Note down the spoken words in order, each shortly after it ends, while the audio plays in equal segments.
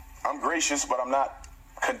I'm gracious, but I'm not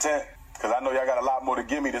content because I know y'all got a lot more to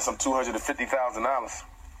give me than some $250,000.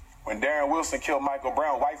 When Darren Wilson killed Michael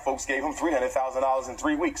Brown, white folks gave him $300,000 in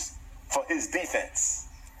 3 weeks for his defense.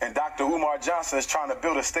 And Dr. Umar Johnson is trying to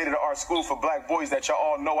build a state-of-the-art school for black boys that y'all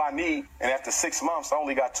all know I need. And after 6 months, I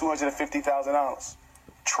only got $250,000.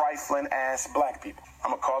 Trifling-ass black people.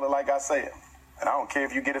 I'm going to call it like I say it. And I don't care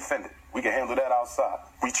if you get offended. We can handle that outside.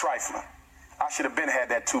 We trifling. I should have been had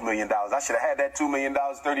that $2 million. I should have had that $2 million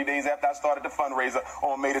 30 days after I started the fundraiser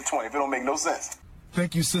on May the 20th. It don't make no sense.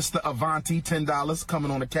 Thank you, Sister Avanti, $10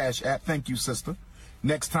 coming on the Cash App. Thank you, sister.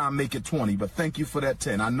 Next time, make it 20, but thank you for that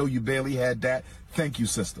 10. I know you barely had that. Thank you,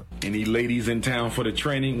 sister. Any ladies in town for the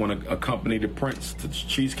training want to accompany the Prince to the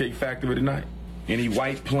Cheesecake Factory tonight? Any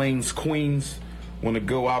White Plains queens want to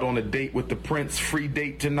go out on a date with the Prince? Free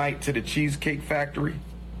date tonight to the Cheesecake Factory?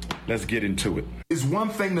 Let's get into it. It's one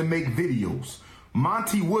thing to make videos.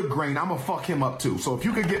 Monty Woodgrain, I'm going to fuck him up too. So if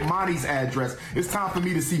you could get Monty's address, it's time for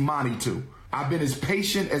me to see Monty too. I've been as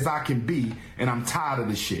patient as I can be, and I'm tired of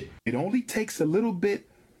this shit. It only takes a little bit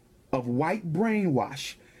of white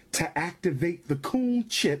brainwash to activate the coon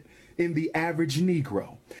chip in the average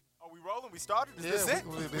Negro. Are we rolling? We started? Is this it?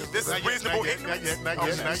 This is reasonable ignorance?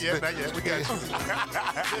 Not yet. We got you.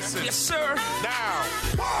 Yes, sir. Now.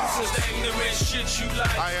 This is the ignorant shit you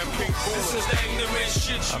like. I am King Cooler. This is the ignorant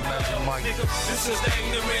shit you like. Nigga, this is the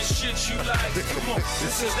ignorant shit you like. Come on.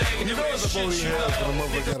 This is the ignorant shit you like. The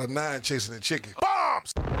motherfucker got a 9 chasing a chicken.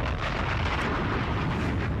 Bombs!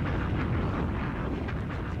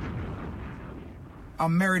 I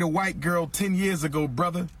married a white girl 10 years ago,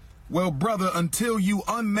 brother. Well, brother, until you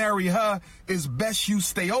unmarry her, it's best you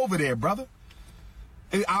stay over there, brother.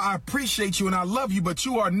 I appreciate you and I love you, but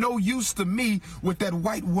you are no use to me with that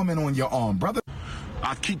white woman on your arm, brother.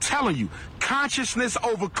 I keep telling you, consciousness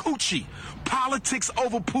over coochie, politics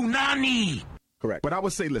over punani. Correct. But I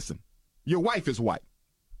would say, listen, your wife is white.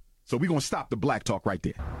 So we're going to stop the black talk right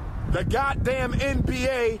there. The goddamn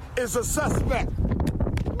NBA is a suspect.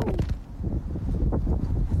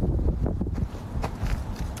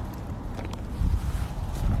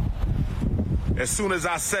 As soon as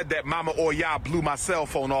I said that, Mama Oya blew my cell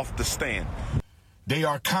phone off the stand. They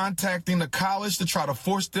are contacting the college to try to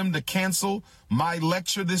force them to cancel my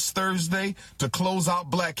lecture this Thursday to close out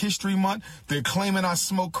Black History Month. They're claiming I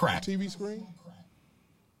smoke crack. TV screen?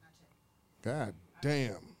 God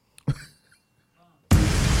damn.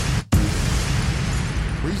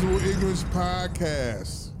 Reasonable Ignorance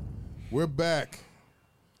Podcast. We're back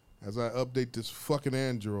as I update this fucking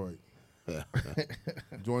Android.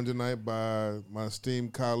 Joined tonight by my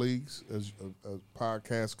esteemed colleagues, as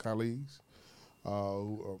podcast colleagues, who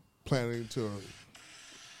are planning to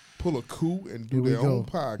pull a coup and do their own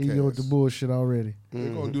podcast. He go with the bullshit already.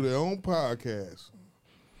 They're going to do their own podcast.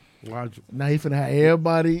 Now he finna have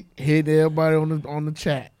everybody hit everybody on the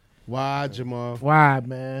chat. Why, Jamal? Why,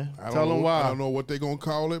 man? Tell them why. I don't know what they're going to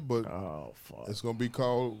call it, but it's going to be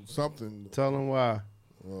called something. Tell them why.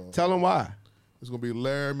 Tell them why. It's going to be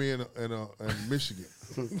Laramie and Michigan.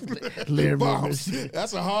 Laramie, Michigan.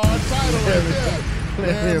 That's a hard title right there.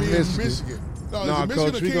 Laramie and Michigan. No, is it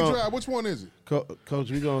Michigan Coach, or King Drive? Which one is it? Coach,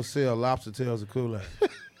 we're going to sell lobster tails of Kool-Aid.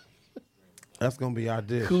 That's going to be our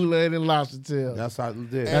dish. Kool-Aid and lobster tails. That's our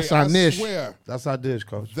dish. Hey, That's our niche. Swear, that's our dish,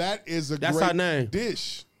 Coach. that is That's great our name.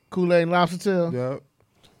 dish. Kool-Aid and lobster tails. Yep.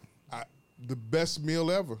 The best meal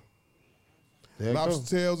ever. There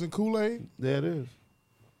Lobster tails and Kool-Aid. There it is.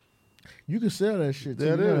 You can sell that shit too.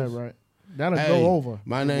 There it You know is. that, right? That'll Hey, go over.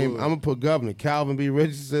 My name, I'm going to put Governor Calvin B.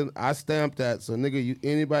 Richardson. I stamped that. So, nigga,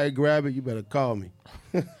 anybody grab it, you better call me.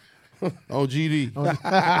 On GD.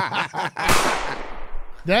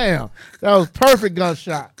 Damn. That was perfect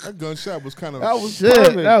gunshot. That gunshot was kind of. That was Shit,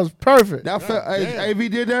 perfect. that was perfect. That felt, damn.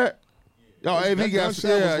 AV did that? Yo, AV that got,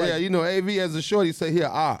 gunshot was like- yeah, you know, AV as a shorty say he a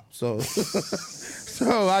op. So,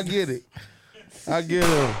 so I get it. I get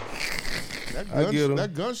him.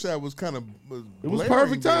 That gunshot was kind of. It was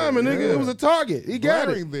perfect timing, nigga. Yeah. It was a target. He got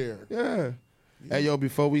Blaring it. there. Yeah. Hey, yo,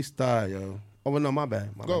 before we start, yo. Oh, no, my bad.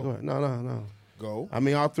 Go. Go ahead. No. Go. I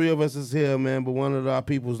mean, all three of us is here, man, but one of our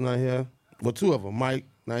people's not here. Well, two of them. Mike,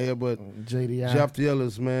 not here, but JDI. Jeff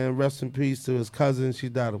Dealers, man. Rest in peace to his cousin. She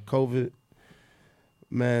died of COVID.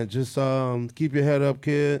 Man, just keep your head up,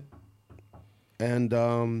 kid.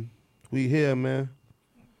 And we here, man.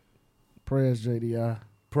 Prayers, JDI.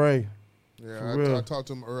 Pray. Yeah, For real. I talked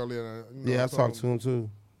to him earlier. And, I talked to him, too.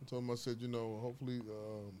 I told him, I said, hopefully,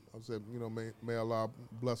 I said, may Allah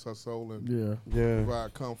bless her soul and Yeah.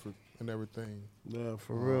 provide comfort and everything. Yeah,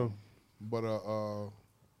 for real. But,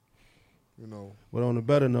 But on the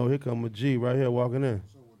better note, here come a G right here walking in.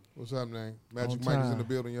 What's up, man? Magic On Mike is in time. the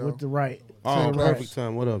building, y'all. With the right. Oh, To the perfect right.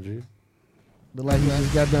 time. What up, G? Look like he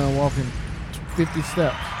just got done walking 50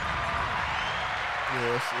 steps.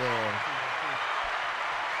 Yes,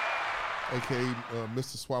 a.k.a.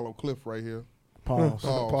 Mr. Swallow Cliff right here. Pause.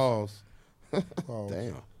 Pause. Pause.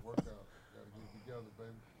 Damn. Workout. Gotta get it together, baby.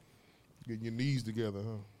 Getting your knees together,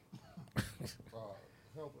 huh?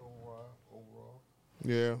 Health overall.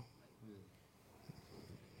 Yeah.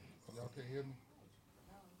 Y'all can't hear me?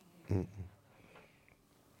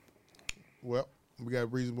 Well, we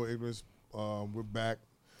got Reasonable Ignorance. We're back.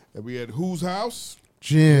 And we at whose house?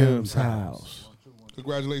 Jim's house.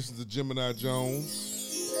 Congratulations to Gemini Jones.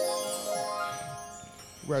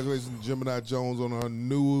 Congratulations to Gemini Jones on her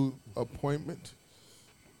new appointment.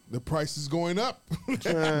 The price is going up.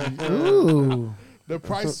 Ooh. The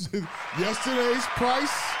price, yesterday's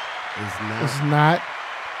price. It's not.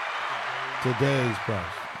 Today's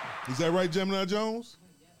price. Is that right, Gemini Jones?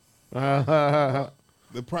 Yesterday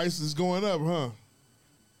The price is going up, huh?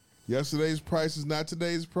 Yesterday's price is not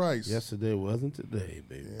today's price. wasn't today,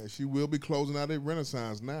 baby. Yeah, she will be closing out at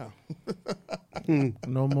Renaissance now.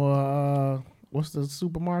 No more, what's the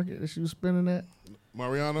supermarket that she was spending at?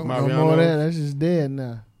 Mariano, No more of that. That's just dead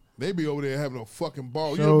now. they be over there having a fucking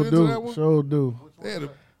ball. Sure You ever been to that do. one? Sure do. They had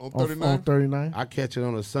it on On 39. 39. I catch it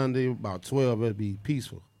on a Sunday about 12. It'll be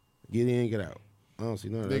peaceful. Get in, get out. I don't see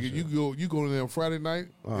none of that Nigga, shit. you go in there on Friday night.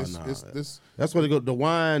 Oh, it's, nah. it's this. That's where they go. The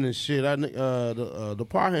wine and shit. The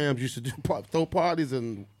Parhams used to do throw parties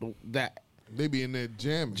and that. They be in there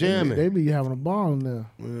jamming. Jamming. They be having a ball in there.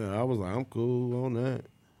 Yeah, I was like, I'm cool on that.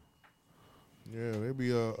 Yeah, they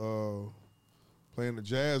be playing the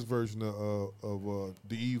jazz version of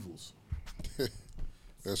The Evils.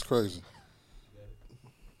 That's crazy.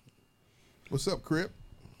 What's up, Crip?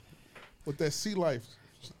 With that sea life.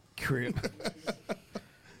 Crip.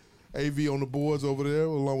 AV on the boards over there,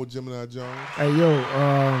 along with Gemini Jones. Hey, yo,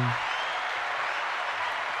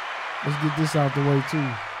 let's get this out the way, too.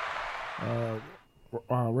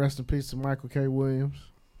 Rest in peace to Michael K. Williams.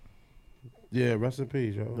 Yeah, rest in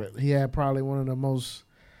peace, yo. But he had probably one of the most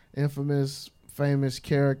infamous, famous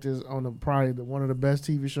characters on one of the best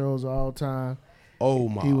TV shows of all time.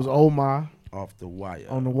 Omar. He was Omar Off the Wire.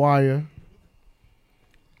 on The Wire.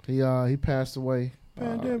 He passed away a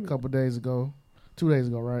Pandemic. couple days ago. 2 days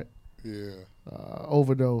ago, right? Yeah.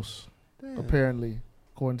 Overdose, apparently,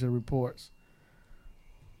 according to the reports.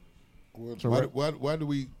 So Why do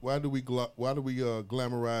we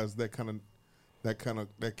glamorize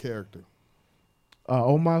that character?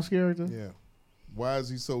 Omar's character? Yeah. Why is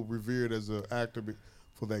he so revered as an actor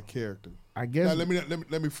for that character? I guess. Now, let me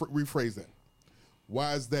rephrase that.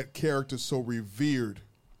 Why is that character so revered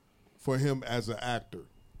for him as an actor?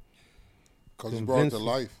 Because he brought it to Convincing.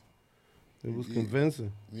 life. It was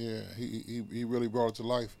convincing. Yeah, he really brought it to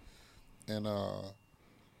life. And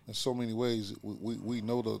in so many ways, we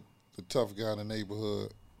know the tough guy in the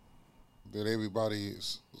neighborhood that everybody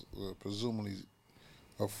is presumably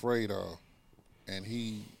afraid of. And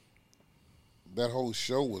that whole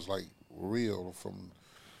show was like real from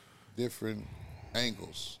different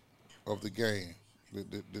angles of the game,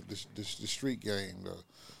 the street game, the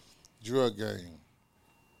drug game.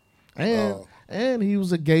 And he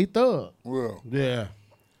was a gay thug. Well, Yeah.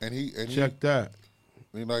 and he Check that.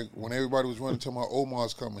 I mean, like when everybody was running talking about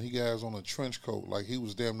Omar's coming, he guys on a trench coat like he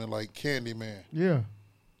was damn near like Candyman Yeah.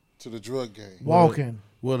 to the drug game. Walking.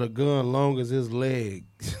 With a gun long as his leg.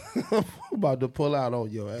 About to pull out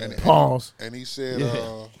on your ass. Pause. And he said,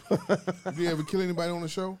 Did you ever kill anybody on the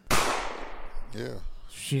show? yeah,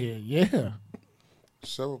 Shit, yeah.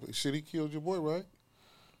 several. Shit, he killed your boy, right?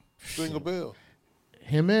 Stringer Bell.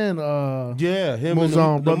 Him and Yeah, him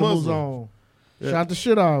Muzon, and the brother Muslim. Muzon. Shot the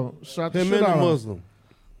shit out. Shot the Him shit and the out. Muslim.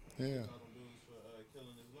 Yeah,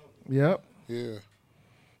 Yep. yeah,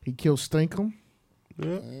 He killed Stinkum.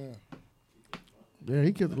 Yeah. yeah. Yeah,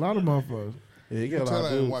 he killed a lot of motherfuckers. Yeah, he got a Tell lot I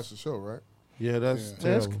of didn't dudes. watch the show, right? Yeah, that's Yeah. Yeah,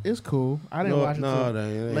 terrible. it's cool. I didn't watch it No, till it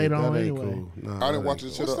ain't. later That on ain't anyway. cool. Nah, I that didn't watch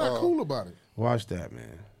ain't it cool. till What's the. not cool about it? Watch that,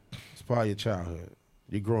 man. It's part of your childhood.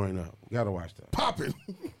 You're growing up. You gotta watch that. Pop it.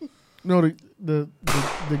 No, the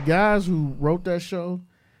guys who wrote that show,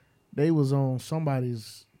 they was on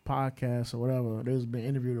somebody's podcast or whatever. They was being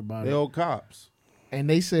interviewed about They it. old cops. And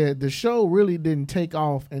they said the show really didn't take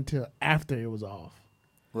off until after it was off.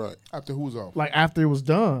 Right. After who's off? Like after it was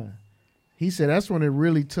done. He said that's when it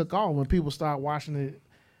really took off, when people started watching it.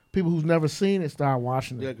 People who's never seen it started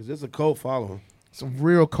watching it. Yeah, because it's a cult following. Some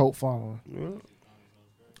real cult following.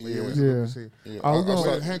 Yeah. Yeah. See. Yeah. I was I, gonna-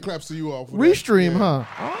 started, Hand claps to you all. For Restream, that.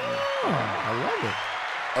 huh? I love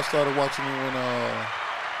it. I started watching it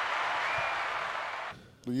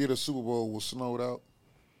when the year the Super Bowl was snowed out.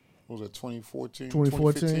 what was that, 2014?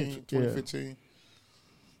 2014, 2015.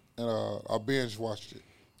 And I binge watched it.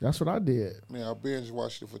 That's what I did. Man, I binge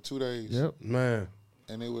watched it for 2 days. Yep. Man.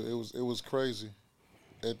 And it was crazy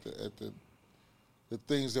at the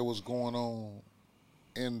things that was going on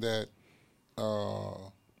in that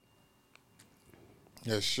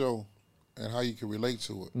that show and how you can relate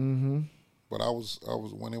to it. Mm-hmm. But I was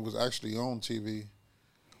when it was actually on TV,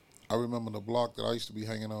 I remember the block that I used to be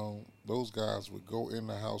hanging on, those guys would go in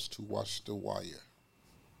the house to watch The Wire.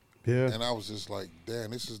 Yeah. And I was just like,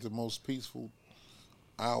 damn, this is the most peaceful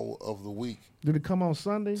hour of the week. Did it come on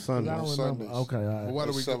Sunday? Sunday. I don't remember. Sundays. Okay, all right. But why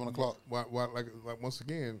do we 7 o'clock. Why, like once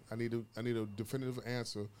again, I need a definitive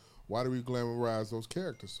answer. Why do we glamorize those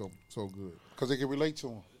characters so good? Because they can relate to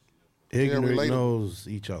them. Ignorant relatable. knows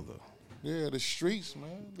each other. Yeah, the streets,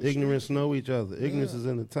 man. Ignorance know each other. Ignorance is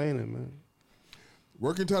entertaining, man.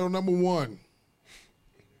 Working title number 1.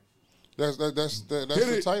 That's the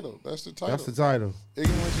title. That's the title. That's the title.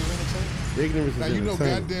 Ignorance is entertainment. Ignorance is Now you know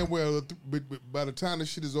entertainment. goddamn well by the time this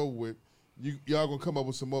shit is over with, y'all gonna come up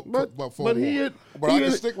with some more. But about 4 but more. he But I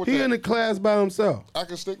can stick with he that. in the class by himself. I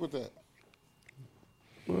can stick with that.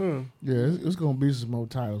 Yeah, it's gonna be some more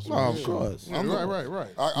titles. Oh, of course. Yeah, right.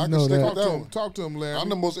 I can know stick that. with that one. Talk to him, Larry. I'm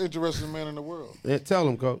the most interesting man in the world. Yeah, tell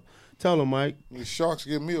him, Coach. Tell him, Mike. The Sharks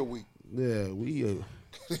give me a week. Yeah, we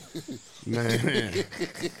man.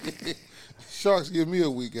 Sharks give me a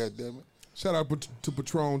week, goddammit. Shout out to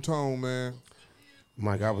Patron Tone, man.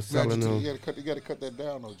 Mike, I was telling him. You gotta cut that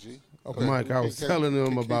down, though, G. Okay. Mike, I was telling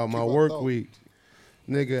him about my work week.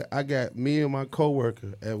 Nigga, I got me and my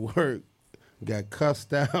coworker at work got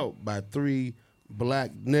cussed out by 3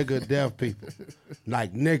 black nigga deaf people.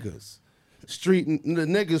 Like niggas. The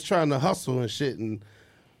niggas trying to hustle and shit and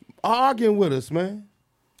arguing with us, man.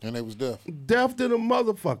 And they was deaf. Deaf to the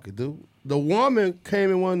motherfucker, dude. The woman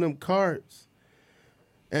came in one of them carts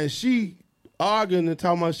and she arguing and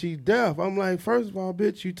talking about she deaf. I'm like, first of all,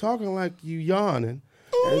 bitch, you talking like you yawning.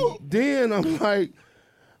 And then I'm like,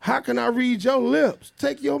 how can I read your lips?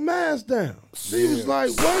 Take your mask down. She was like,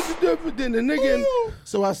 what's the difference than the nigga?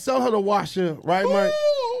 So I sell her the washer, right, Mike?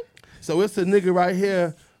 So it's a nigga right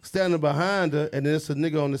here standing behind her, and then it's a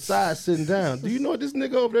nigga on the side sitting down. Do you know what this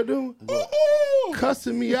nigga over there doing?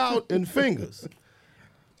 Cussing me out in fingers.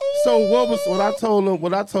 So what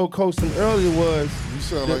I told Coach some earlier was You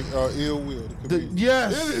sound like Ill Will.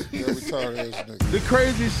 yes. That retired ass nigga. The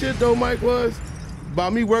crazy shit though, Mike, was by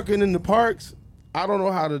me working in the parks, I don't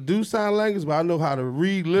know how to do sign language, but I know how to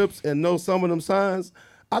read lips and know some of them signs.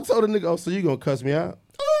 I told the nigga, oh, so you gonna cuss me out?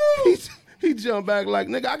 He jumped back like,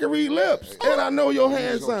 nigga, I can read lips and I know your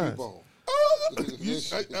hand signs.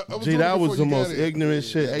 Gee, that was the most ignorant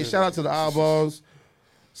shit. Hey, shout out to the eyeballs.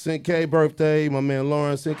 St. K birthday, my man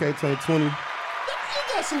Lawrence. St. K turned 20. You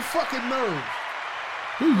got some fucking nerve.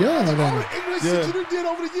 He young, All though. the ignorant shit you done did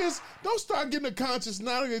over the years. Don't start getting a conscience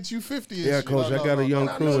now that you 50 and Yeah, shit. Coach, I got a young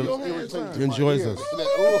crew that enjoys us.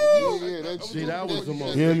 Gee, that was the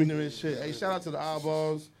most ignorant shit. Hey, shout out to the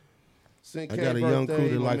eyeballs. I got a young crew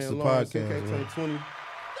that likes the podcast. Man. 20.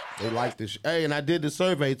 They like this. Hey, and I did the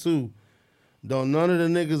survey too. Though none of the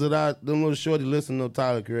niggas them little shorty listen to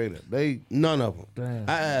Tyler Creator. None of them. Damn.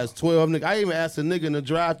 I asked 12 niggas. I even asked a nigga in the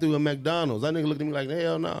drive-thru at McDonald's. That nigga looked at me like,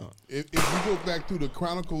 hell no. If you go back through the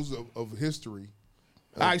chronicles of history,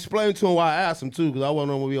 I explained to him why I asked him too, because I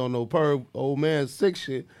wasn't on be on no old man sick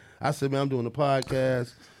shit. I said, man, I'm doing a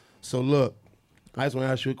podcast. So look, I just want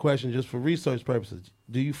to ask you a question just for research purposes.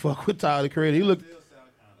 Do you fuck with Tyler Creator? He looked.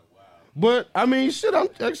 But I mean, shit, I'm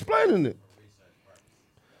explaining it.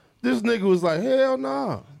 This nigga was like, hell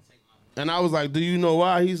nah. And I was like, do you know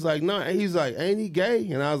why? He's like, no. Nah. He's like, ain't he gay?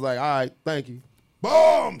 And I was like, all right, thank you.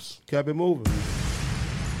 bombs. Kept it moving.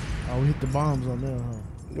 Oh, we hit the bombs on there, huh?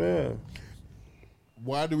 Yeah.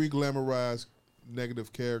 Why do we glamorize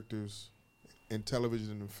negative characters in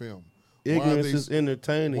television and film? Ignorance is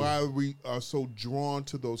entertaining. Why we are so drawn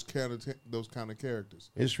to those kind of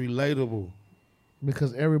characters? It's relatable.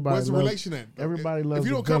 Because everybody What's the loves, relation at? everybody loves If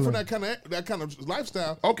you the don't come from villain. that kind of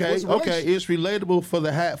lifestyle, Okay, what's the relation? it's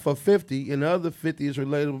relatable for 50, and the other 50 is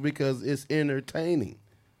relatable because it's entertaining.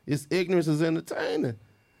 It's ignorance is entertaining.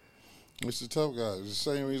 It's the tough guy. It's the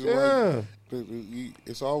same reason Yeah. why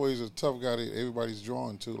it's always a tough guy that everybody's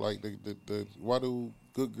drawn to. Like why do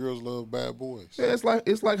good girls love bad boys? Yeah,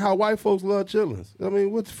 it's like how white folks love chillins. I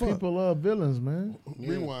mean, what the fuck? People love villains, man.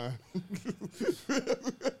 Rewind.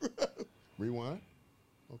 Rewind.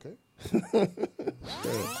 Okay.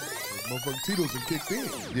 Motherfucking Tito's and kicked in.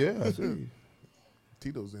 Yeah, I see.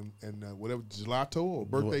 Tito's and whatever gelato or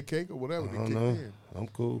birthday cake or whatever. I They don't kicked know. in. I'm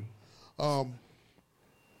cool.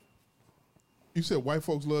 You said white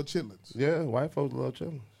folks love chitlins. Yeah, white folks love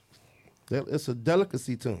chillins. It's a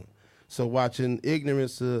delicacy to them. So watching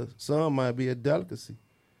ignorance to some might be a delicacy.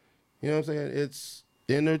 You know what I'm saying? It's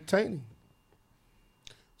entertaining.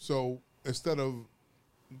 So instead of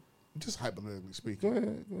just hypothetically speaking, Go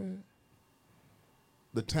ahead.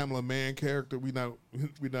 the Tamala Man character, we not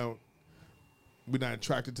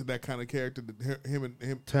attracted to that kind of character. Him.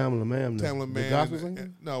 Tamala Man. Tamala The Man. gospel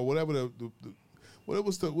singer? No, whatever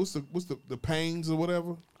what's the pains or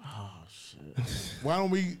whatever. Oh shit. Why don't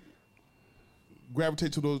we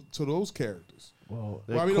gravitate to those characters? Well,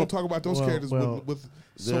 Why we don't talk about those characters with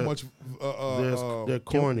so they're- much? They're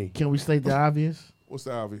corny. Can we state the obvious? What's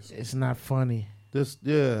the obvious? It's not funny.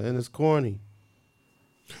 And it's corny.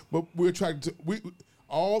 But we're attracted to we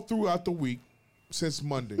all throughout the week since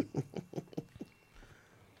Monday.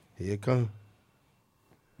 Here it come.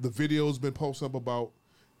 The video's been posted up about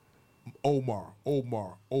Omar.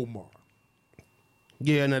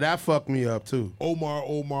 Yeah, now that fucked me up too. Omar.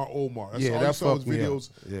 That's Yeah, all that you saw was fucked me up. videos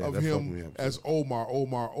Yeah, of that fucked me him up, as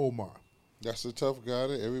Omar. That's the tough guy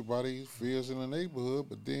that everybody fears in the neighborhood,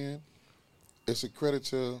 but then it's a credit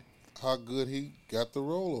to how good he got the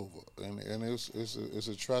rollover, and it's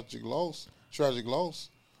a tragic loss.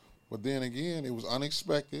 But then again, it was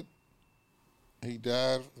unexpected. He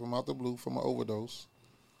died from out the blue from an overdose,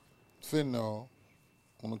 fentanyl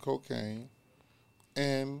on the cocaine,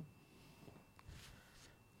 and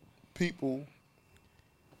people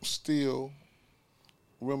still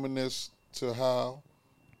reminisce to how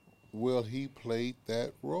well he played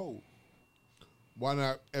that role. Why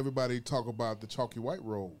not everybody talk about the Chalky White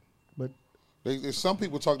role? But Some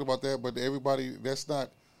people talked about that, but everybody that's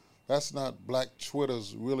not Black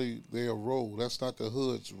Twitter's really their role. That's not the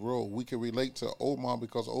hood's role. We can relate to Omar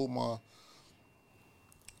because Omar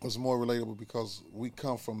was more relatable because we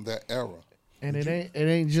come from that era. and it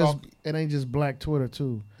ain't just Black Twitter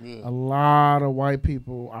too. Yeah. A lot of white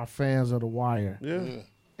people are fans of The Wire.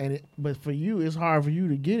 Yeah. But for you, it's hard for you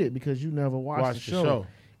to get it because you never watched the show.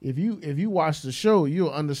 If you watch the show,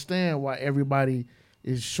 you'll understand why everybody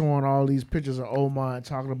is showing all these pictures of Omar and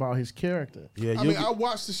talking about his character. Yeah, I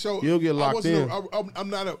watched the show. You'll get locked in. I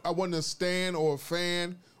wasn't a stan or a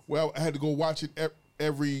fan. Well, I had to go watch it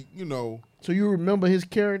every. So you remember his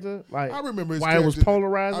character? Like I remember his why character. it was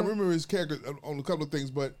polarizing. I remember his character on a couple of things,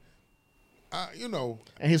 but and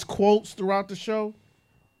his quotes throughout the show.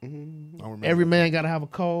 I don't remember. Every man got to have a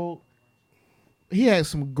code. He had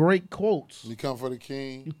some great quotes. You come for the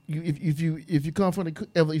king. If you come for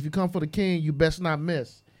the king, you best not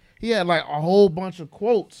miss. He had like a whole bunch of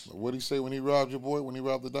quotes. What did he say when he robbed your boy? When he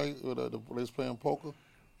robbed the dice, they was playing poker,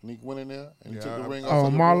 and he went in there and he took the ring off. Oh,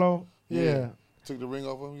 of Marlo. Yeah. Yeah. Took the ring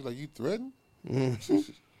off of him. He's like, you threatened? I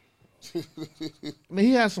mean,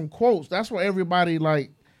 he had some quotes. That's what everybody like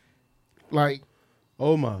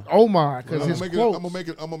Omar, because his quotes. I'm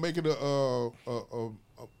gonna make it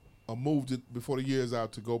a move before the year's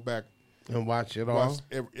out to go back and watch it all. watch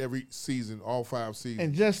every season, all 5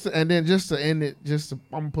 seasons. And then just to end it,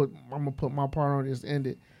 I'm gonna put my part on this to end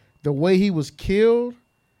it. The way he was killed,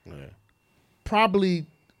 probably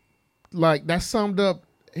like that summed up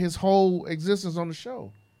his whole existence on the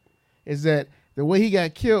show. Is that the way he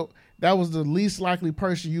got killed? That was the least likely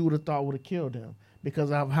person you would have thought would have killed him because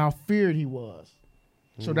of how feared he was.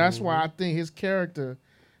 So that's why I think his character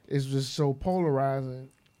is just so polarizing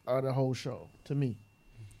of the whole show to me.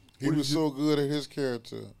 He was so good at his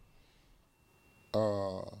character.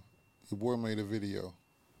 Your boy made a video.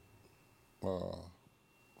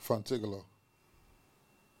 Fontigolo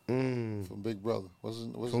from Big Brother. What's his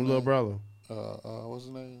From name? Little Brother. What's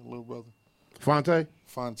his name? Little Brother. Fonte.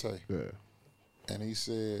 Yeah. And he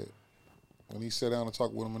said when he sat down and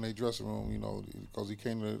talked with him in their dressing room, because he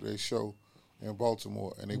came to their show in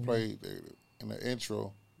Baltimore, and they played in the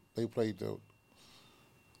intro. They played the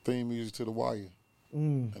theme music to The Wire.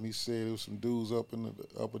 And he said there was some dudes up in the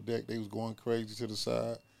upper deck. They was going crazy to the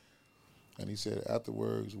side. And he said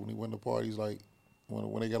afterwards, when he went to parties, like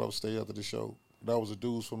when they got upstage after the show, that was the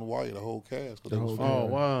dudes from The Wire, the whole cast. Oh,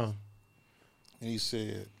 wow. And he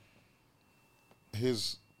said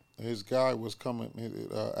his guy was coming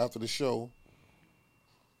after the show.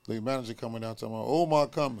 The manager coming down talking about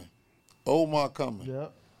Omar coming. Yeah.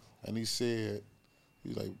 And he said,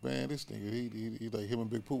 he's like, man, this nigga, he like him and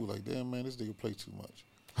Big Pooh was like, damn man, this nigga play too much.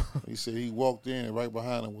 He said he walked in and right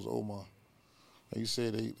behind him was Omar. And he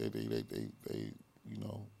said they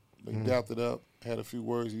dapped it up, had a few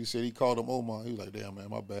words. He said he called him Omar. He was like, damn man,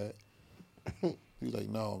 my bad. He's like,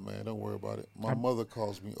 no man, don't worry about it. My mother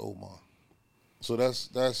calls me Omar. So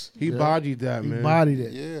that's he bodied that, man. He bodied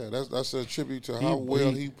it. Yeah, that's a tribute to how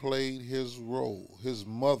well he played his role. His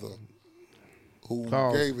mother, who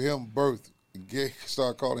gave him birth,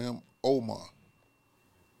 started calling him Omar.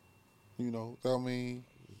 You know, I mean,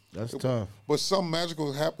 That's tough. But something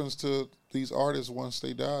magical happens to these artists once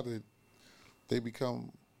they die that they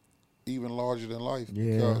become even larger than life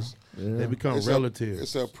because they become relatives.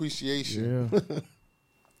 It's an appreciation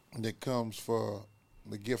that comes for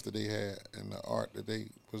the gift that they had and the art that they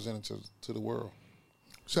presented to the world.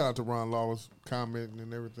 Shout out to Ron Lawless commenting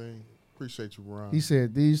and everything. Appreciate you, Ron. He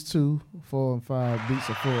said these 2, 4, and 5 beats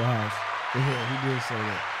a Full House. Yeah, he did say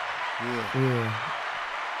that.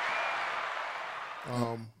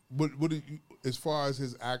 Yeah. What did you, as far as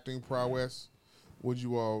his acting prowess, what did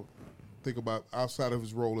you all think about outside of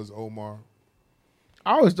his role as Omar?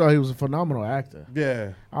 I always thought he was a phenomenal actor.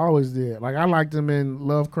 Yeah. I always did. Like, I liked him in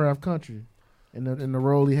Lovecraft Country, in the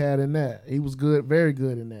role he had in that. He was good, very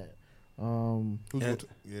good in that. Who's gonna take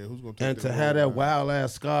and to have that wild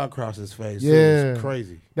ass scar across his face, yeah, it was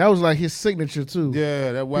crazy. That was like his signature too.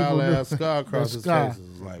 Yeah, that wild ass scar across his face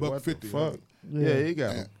was like, what the fuck? Yeah, he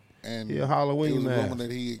got and a Halloween it was a mask. rumor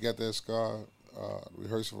that he got that scar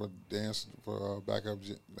rehearsing for dance for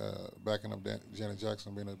backing up Janet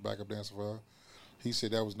Jackson, being a backup dancer for her. He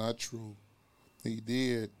said that was not true. He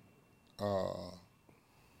did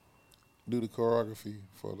do the choreography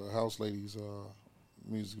for the House Ladies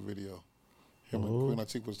music video. Him and Queen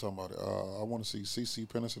Latifah was talking about it. I want to see CeCe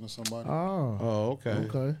Peniston or somebody. Oh, okay.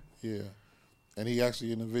 Okay. Yeah. And he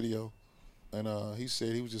actually in the video, and he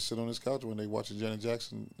said he was just sitting on his couch when they watching Janet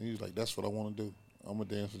Jackson. And he was like, "That's what I want to do. I'm gonna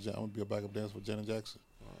dance for. I'm gonna be a backup dancer for Janet Jackson."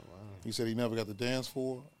 Oh, wow. He said he never got to dance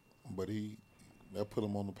for her, but that put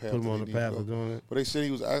him on the path. Put him on the path of doing it. But they said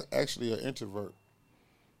he was actually an introvert.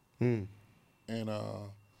 And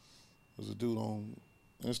there's a dude on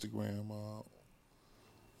Instagram.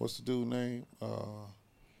 What's the dude name?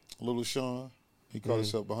 Little Sean. He called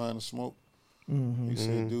himself Behind the Smoke. He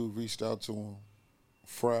said dude reached out to him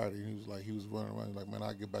Friday. He was running around. He's like, man,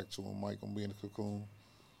 I'll get back to him, Mike. I'm being a cocoon,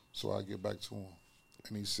 so I get back to him.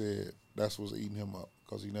 And he said that's what's eating him up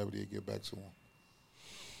because he never did get back to him.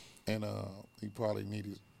 And he probably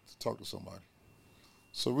needed to talk to somebody.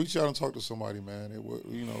 So reach out and talk to somebody, man.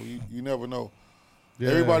 You never know. Yeah.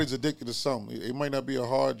 Everybody's addicted to something. It might not be a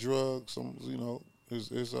hard drug.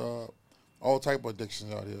 There's all type of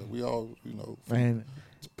addictions out here. We all, Man.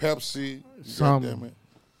 Pepsi, Damn it.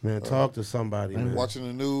 Man, talk to somebody, man. Watching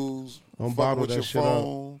the news, don't bottle with that your shit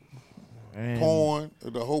phone, up. porn,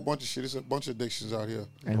 the whole bunch of shit. It's a bunch of addictions out here.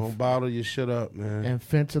 Don't bottle your shit up, man. And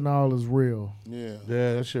fentanyl is real. Yeah.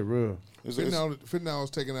 Yeah, that shit real. Fentanyl is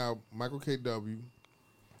taking out Michael KW.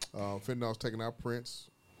 Fentanyl's taking out Prince.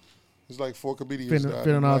 It's like 4 comedians.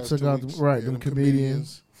 Fentanyl took out them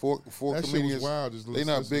comedians. Four that comedians. Shit was wild. They're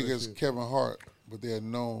not big as Kevin Hart, but they're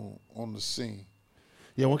known on the scene.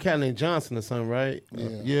 Yeah, one cat named Johnson or something, right?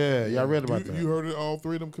 Yeah. Y'all read about that. You heard of all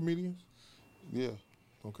 3 of them comedians? Yeah.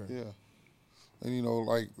 Okay. Yeah. And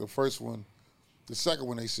like the first one, the second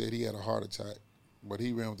one they said he had a heart attack, but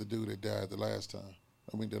he ran with the dude that died the last time.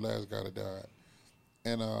 The last guy that died.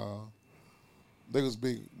 And they was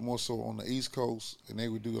big more so on the East Coast, and they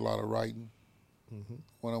would do a lot of writing.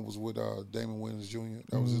 When I was with Damon Wayans Jr.,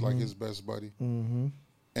 that was like his best buddy. And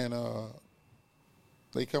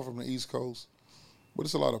they come from the East Coast, but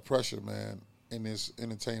it's a lot of pressure, man, in this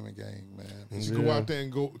entertainment game, man. You go out there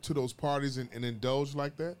and go to those parties and indulge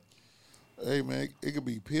like that? Hey, man, it could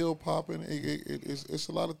be pill popping. It's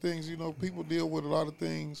a lot of things. People deal with a lot of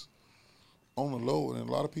things on the low, and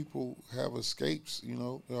a lot of people have escapes. A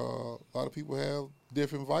lot of people have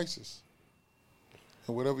different vices,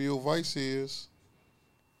 and whatever your vice is,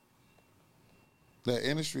 that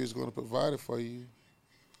industry is going to provide it for you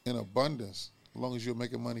in abundance, as long as you're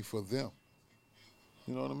making money for them.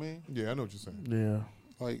 You know what I mean? Yeah, I know what you're saying. Yeah.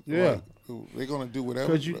 Like they're going to do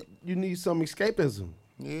whatever. Because you need some escapism.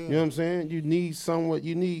 Yeah. You know what I'm saying? You need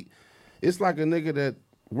it's like a nigga that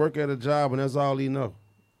work at a job and that's all he know.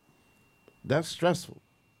 That's stressful.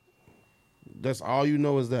 That's all you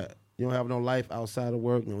know is that. You don't have no life outside of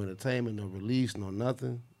work, no entertainment, no release, no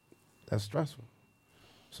nothing. That's stressful.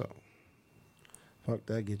 So, fuck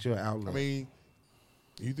that, get your outlet. You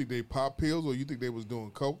think they pop pills or you think they was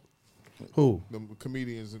doing coke? Who? The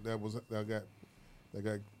comedians that was It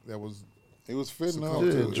was fentanyl.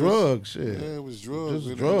 Yeah, drugs, shit. Yeah, it was drugs.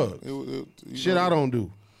 Just drugs. Shit I don't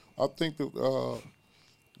do. I think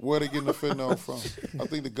where they getting the fentanyl from? I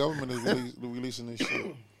think the government is releasing this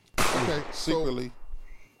shit. Okay, secretly.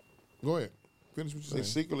 Go ahead. Finish what you're saying. They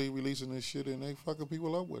secretly releasing this shit and they fucking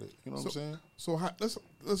people up with it. You know what I'm saying? So let's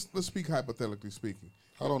speak hypothetically speaking.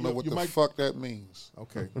 I don't know what the fuck that means.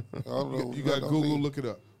 Okay. I don't know. You got Google, look it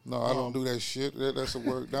up. No, I don't do that shit. That's a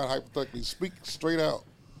word. Not hypothetically. Speak straight out.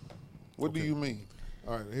 What do you mean?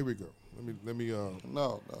 All right, here we go. Let me.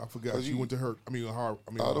 No, I forgot. You went to her. Harvard.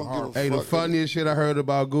 I don't give a Hey, the fuck. funniest shit I heard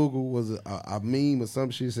about Google was a meme or some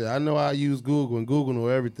shit said, I know I use Google and Google know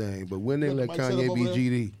everything, but when they let Mike set up Kanye be over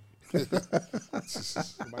GD.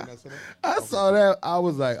 Somebody not set up? I saw that. I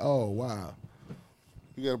was like, oh, wow.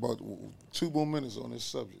 You got about 2 more minutes on this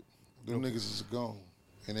subject. Them niggas is gone,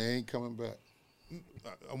 and they ain't coming back.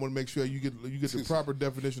 I want to make sure you get the proper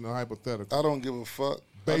definition of hypothetical. I don't give a fuck.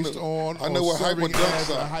 Based on I know what serving as hyperdunks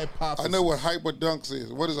a are. hypothesis. I know what hyperdunks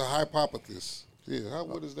is. What is a hypothesis? Yeah,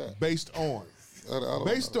 what is that? Based on. I don't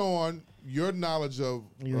Based know. on your knowledge of.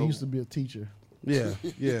 You know, I used to be a teacher. Yeah.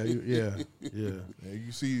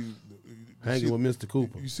 You see. Hanging with Mr.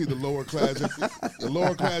 Cooper. You see the lower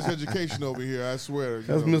class education over here. I swear.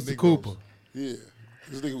 That's Mr. Cooper. Yeah,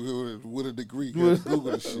 this nigga with a degree. Got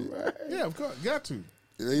Google this shit. Yeah, of course, got to.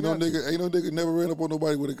 Ain't no nigga never ran up on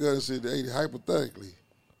nobody with a gun and said, "Hey, hypothetically,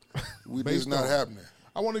 this is not happening."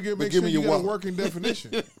 I want to make give sure me you your got a wallet. working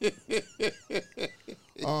definition.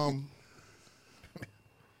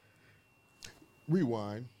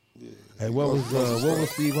 Rewind. Yeah. Hey, what was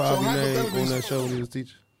Steve Harvey name on that show when he was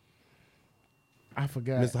teaching? I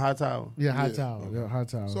forgot. Mr. Hightower. Yeah, Hightower. Yeah,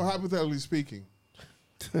 Hightower. So hypothetically speaking,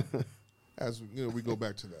 as you know, we go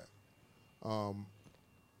back to that.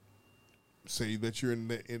 Say that you're in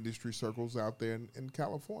the industry circles out there in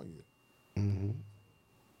California. Mm-hmm.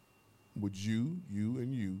 Would you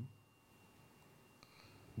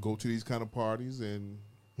go to these kind of parties and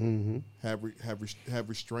have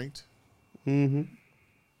restraint? Mm-hmm.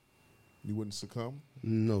 You wouldn't succumb?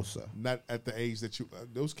 No, sir. Not at the age that you.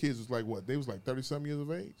 Those kids was like what? They was like 30-something years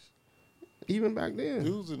of age. Even back then.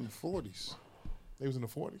 Dudes in the 40s. They was in the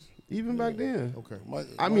 40s. Even back then. Okay.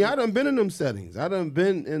 I mean, I done been in them settings. I done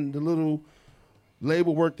been in the little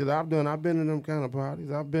labor work that I've done. I've been in them kind of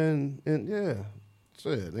parties. I've been in,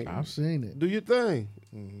 shit. Nigga. I've seen it. Do your thing.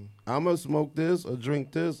 Mm-hmm. I'm going to smoke this or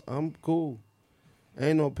drink this. I'm cool.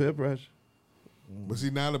 Ain't no peer pressure. But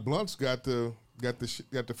see, now the blunts got the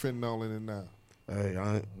fentanyl in it now. Hey,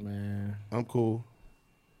 Man. I'm cool.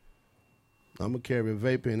 I'm going to carry a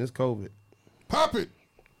vape in. It's COVID. Pop it.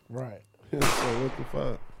 Right. So what the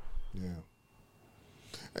fuck? Yeah.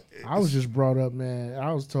 I was just brought up, man.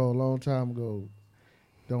 I was told a long time ago,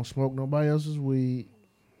 don't smoke nobody else's weed.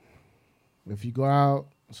 If you go out,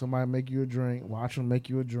 somebody make you a drink, watch them make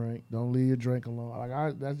you a drink. Don't leave your drink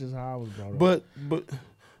alone. That's just how I was brought up.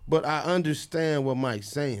 But I understand what Mike's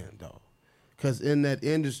saying, though. Because in that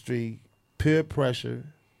industry, peer pressure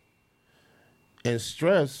and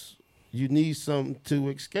stress, you need something to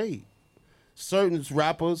escape. Certain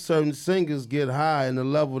rappers, certain singers get high in the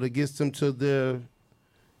level that gets them to their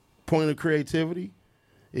point of creativity.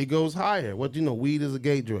 It goes higher. Weed is a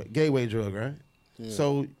gateway drug, right? Yeah.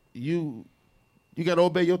 So you got to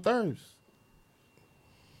obey your thirst.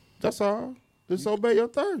 That's all. Just obey your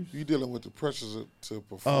thirst. You dealing with the pressures to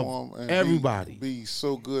perform and everybody. be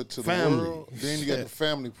so good to Family. the world. Then you got the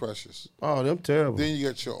family pressures. Oh, them terrible. Then you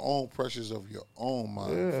got your own pressures of your own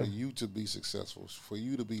mind Yeah. for you to be successful, for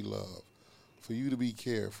you to be loved, for you to be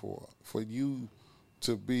cared for you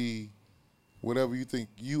to be whatever you think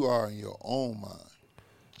you are in your own mind.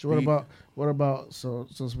 So what about so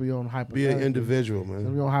since we on hypothetical? Be an individual, Since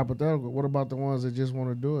man. we on hypothetical, what about the ones that just want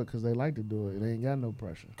to do it because they like to do it? They ain't got no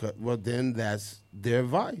pressure. Well, then that's their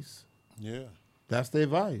vice. Yeah. That's their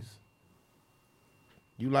vice.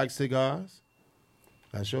 You like cigars?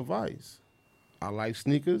 That's your vice. I like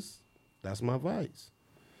sneakers. That's my vice.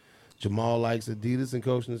 Jamal likes Adidas and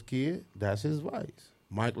coaching his kid. That's his vice.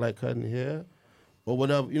 Mike like cutting hair or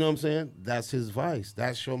whatever. You know what I'm saying? That's his vice.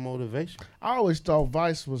 That's your motivation. I always thought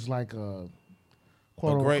vice was like a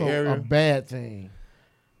quote gray unquote area? a bad thing.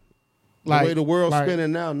 The way the world's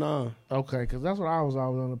spinning now, nah. Okay, because that's what I was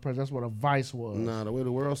always under the impression. That's what a vice was. Nah, the way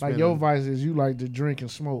the world's Like spinning. your vice is you like to drink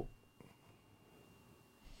and smoke.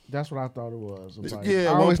 That's what I thought it was. a vice. Yeah, I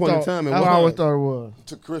at one always point in thought- time it that's what I always was. thought it was.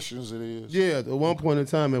 To Christians, it is. Yeah, at one point in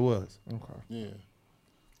time it was. Okay. Yeah.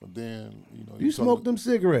 But then, You smoked them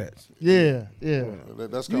cigarettes. Yeah, yeah.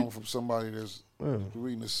 That's coming from somebody that's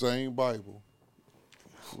reading the same Bible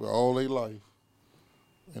for all their life,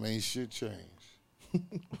 and ain't shit changed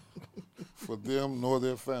for them nor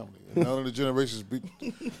their family. And none of the generations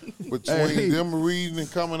between them reading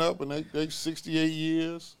and coming up, and they 68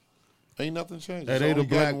 years, ain't nothing changed. Hey, It's they only the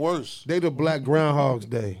black gotten worse. They the Black Groundhog's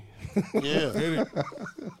Day. Yeah.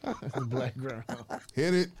 The black ground.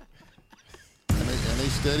 Hit it. And they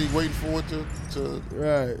steady waiting for it to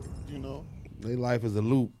Right. Their life is a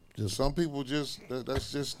loop. Just some people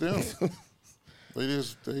that's just them.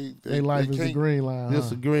 Their life is the can't- green line. This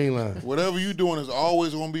huh? a green line. Whatever you doing is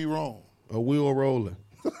always gonna be wrong. A wheel rolling.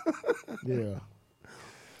 Yeah.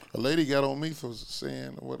 A lady got on me for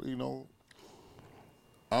saying, "What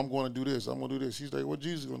I'm going to do this. I'm going to do this." She's like, "What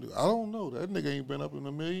Jesus going to do?" I don't know. That nigga ain't been up in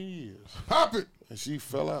a million years. Pop it. And she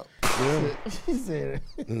fell out. Yeah. He said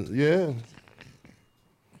it. Yeah.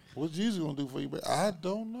 What's Jesus going to do for you? But I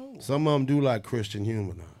don't know. Some of them do like Christian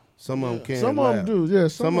humor now. Some of them can't. Some of them do, yeah.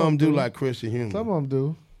 Some of them do like Christian humor. Some of them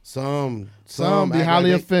do. Some be act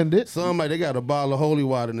highly like offended. Some like they got a bottle of holy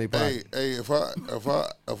water in their pocket. Hey, if I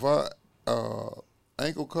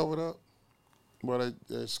ankle covered up by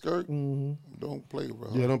that skirt, don't play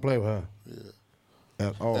with her. Yeah, don't play with her. Yeah.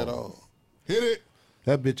 At all. At all. Hit it.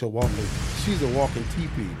 That bitch a walking. She's a walking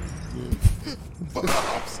teepee.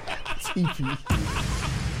 Teepee.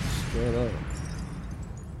 Straight up.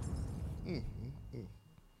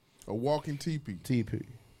 A walking teepee. Teepee.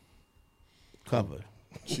 Covered.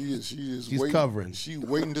 She is She's waiting. covering. She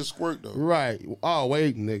waiting to squirt though. Right. Oh,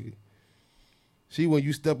 waiting, nigga. She when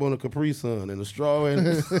you step on a Capri Sun and the straw in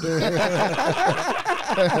it.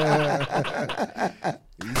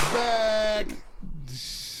 He's back.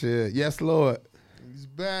 Shit. Yes, Lord. He's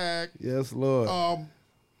back. Yes, Lord.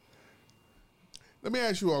 Let me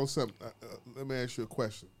ask you all something. Let me ask you a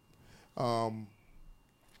question. The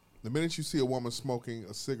minute you see a woman smoking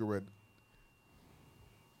a cigarette,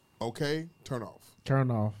 okay, turn off.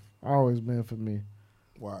 Turn off. Always been for me.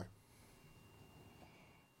 Why?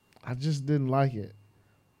 I just didn't like it.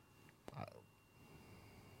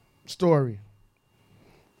 Story.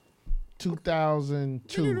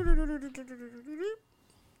 2002.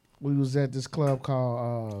 We was at this club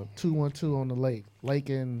called 212 on the lake.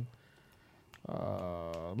 Lake in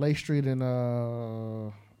Lake Street in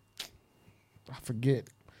I forget.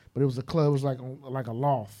 But it was a club, it was like a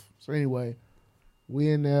loft. So anyway,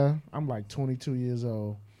 we in there. I'm like 22 years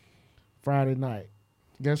old. Friday night.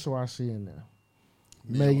 Guess who I see in there?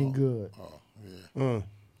 Megan Good. Oh, yeah.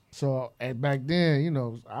 So back then,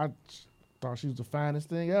 I thought she was the finest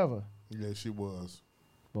thing ever. Yeah, she was.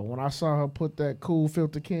 But when I saw her put that Cool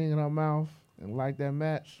Filter King in her mouth and light that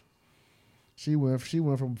match, she went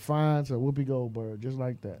from fine to Whoopi Goldberg, just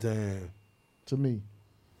like that. Damn. To me.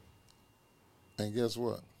 And guess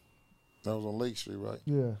what? That was on Lake Street, right?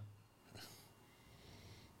 Yeah.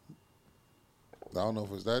 I don't know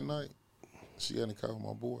if it was that night. She got in the car with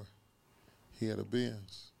my boy. He had a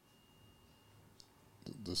Benz,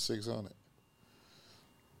 the 600,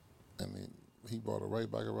 and he brought her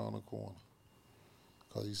right back around the corner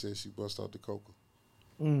because he said she bust out the coca.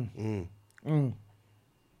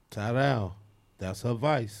 Tie down. That's her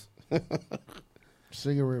vice.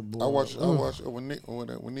 Cigarette boy. I watched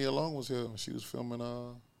when Nia Long was here and she was filming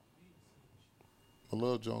a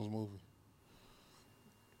Love Jones movie.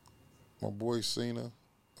 My boy seen her.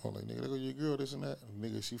 I'm like, nigga, there go your girl, this and that. And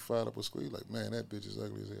nigga, she fired up a squeak like, man, that bitch is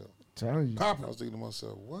ugly as hell. Tell you. I was thinking to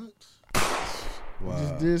myself, what? Wow.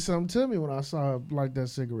 Just did something to me when I saw her light that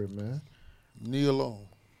cigarette, man. Nia Long.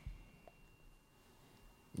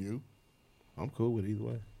 You? I'm cool with either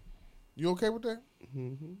way. You okay with that?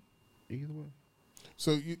 Mm-hmm. Either way.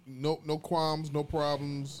 So you no qualms, no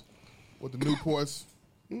problems with the Newports,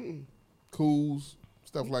 Cools,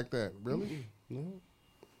 stuff like that. Really? No.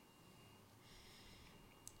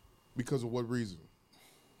 Because of what reason?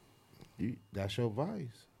 That's your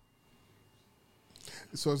vice.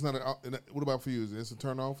 So it's not. What about for you? Is this a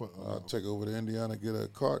turn off? I'll take over to Indiana, get a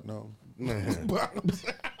cart now. Man.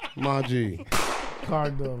 My G.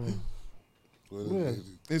 Cardone. Yeah.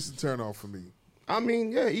 It's a turn off for me. I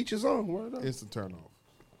mean, yeah, each his own. Word up. It's a turn off.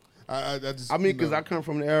 I just. I mean, because I come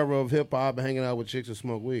from the era of hip hop and hanging out with chicks that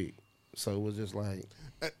smoke weed, so it was just like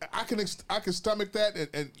I can stomach that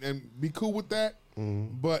and be cool with that,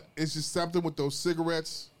 but it's just something with those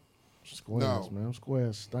cigarettes. Squares, man. Them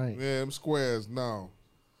squares stink. Yeah, them squares. No.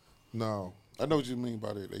 I know what you mean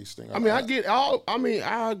by that. They stink. I mean, I get all. I mean,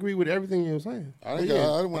 I agree with everything you're saying. I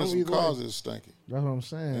went to some cars that stinky. That's what I'm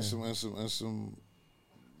saying. And some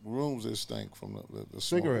rooms that stink from the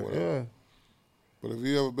Cigarette, smoke. yeah. But have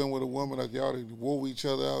you ever been with a woman that y'all wore each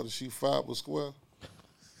other out and she fired was square?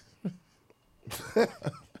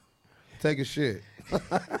 Take a shit.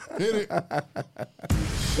 Hit it.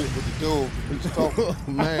 Shit with the door. Just talking.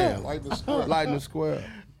 Man. Lighting the square. Lighting the square.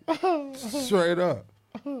 Straight up.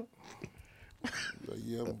 Like,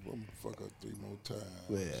 yeah, I'm gonna fuck her 3 more times.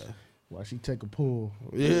 Yeah. Why she take a pull?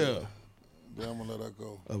 Yeah. Then I'm gonna let her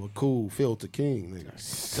go. Of a cool filter king, nigga.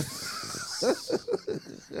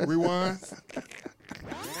 Rewind.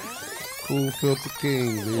 Cool filter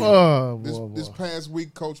king, dude. Oh, This past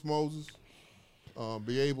week, Coach Moses,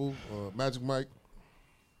 Be Able, Magic Mike,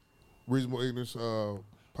 Reasonable Ignorance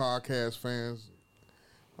podcast fans.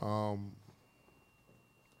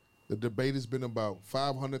 The debate has been about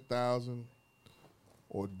 500,000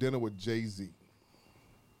 or dinner with Jay-Z?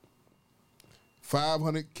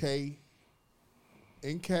 $500K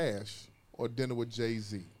in cash or dinner with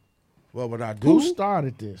Jay-Z? What would I do? Who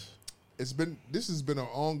started this? This has been an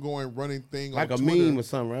ongoing running thing Like on a Twitter. meme or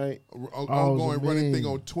something, right? Ongoing running thing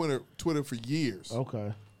meme. on Twitter for years.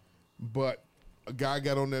 Okay. But a guy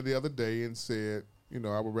got on there the other day and said,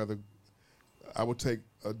 I would take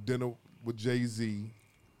a dinner with Jay-Z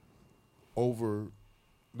over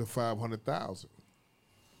the $500,000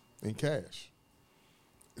 in cash.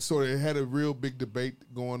 So they had a real big debate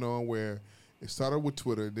going on where it started with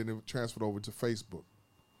Twitter, then it transferred over to Facebook.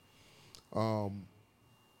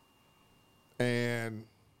 And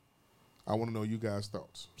I want to know you guys'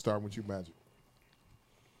 thoughts. Starting with you, Magic.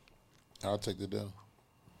 I'll take the dinner.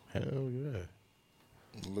 Hell yeah.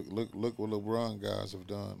 Look what LeBron guys have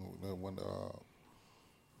done when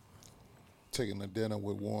taking the dinner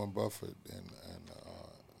with Warren Buffett and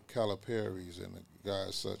Calipari's and the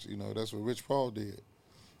guys such. That's what Rich Paul did.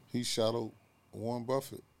 He shadowed Warren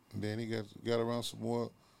Buffett, and then he got around some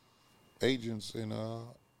more agents, and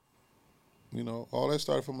all that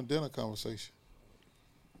started from a dinner conversation.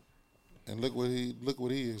 And look what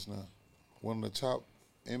he is now, one of the top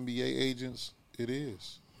NBA agents. It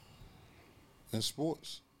is in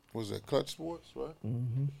sports. Was that Clutch Sports, right?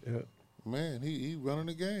 Mm-hmm. Yeah. Man, he running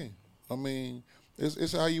the game. I mean,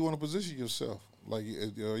 it's how you want to position yourself. Like,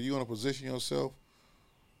 are you going to position yourself?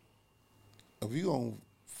 If you gonna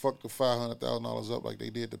fuck the $500,000 up like they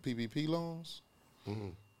did the PPP loans,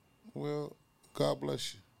 well, God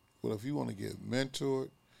bless you. But if you want to get mentored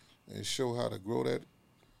and show how to grow that,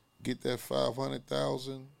 get that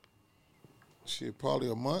 $500,000, shit,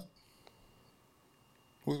 probably a month.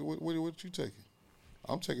 What you taking?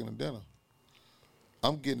 I'm taking a dinner.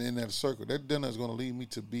 I'm getting in that circle. That dinner is going to lead me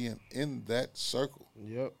to being in that circle.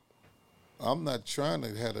 Yep. I'm not trying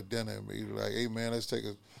to have a dinner and be like, hey, man, let's take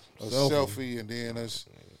a selfie and then let's,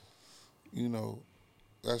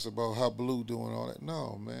 that's about how Blue doing all that.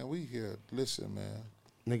 No, man, we here. Listen, man.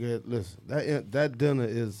 Nigga, listen. That dinner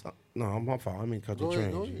is my fault. I mean, cut the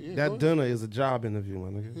train. Yeah, that dinner is a job interview, my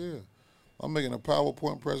nigga. Yeah, I'm making a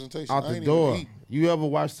PowerPoint presentation. Out the door. You ever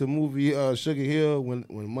watched the movie Sugar Hill when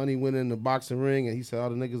Money went in the boxing ring and he said all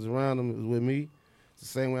the niggas around him was with me? It's the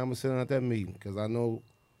same way I'm gonna sit at that meeting because I know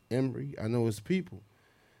Embry, I know his people,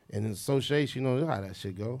 and in association, you know how that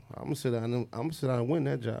shit go. I'm gonna sit down and win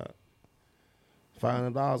that job.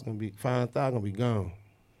 $500,000 gonna be gone.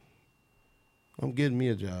 I'm getting me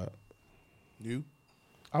a job. You?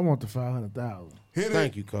 I want the $500,000.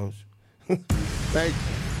 Thank you, Coach. Thank you.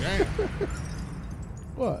 Damn.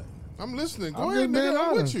 What? I'm listening. Go I'm ahead, just being nigga. I'm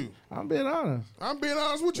with honest. you. I'm being honest. I'm being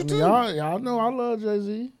honest with you, I too. mean, y'all know I love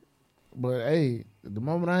Jay-Z, but hey, the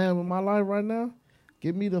moment I am in my life right now,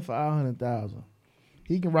 give me the $500,000.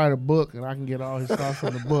 He can write a book, and I can get all his thoughts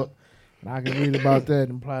from the book, and I can read about that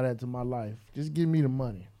and apply that to my life. Just give me the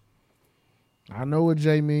money. I know what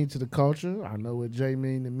Jay means to the culture. I know what Jay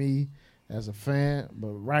means to me as a fan. But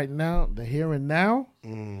right now, the here and now,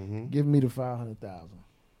 give me the $500,000.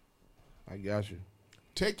 I got you.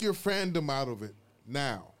 Take your fandom out of it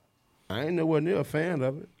now. I ain't nowhere near a fan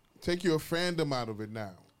of it. Take your fandom out of it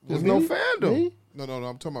now. There's no fandom. Me? No.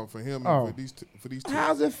 I'm talking about for him Oh. and for these two.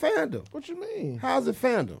 How's it fandom? What you mean? How's it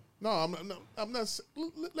fandom? No, I'm not.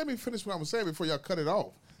 Let me finish what I'm saying before y'all cut it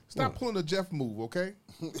off. Stop pulling the Jeff move, okay?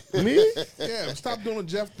 Me? Yeah, stop doing the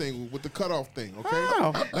Jeff thing with the cutoff thing, okay?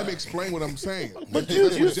 How? Let me explain what I'm saying. But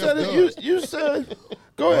That's you what said Jeff it. does. You said.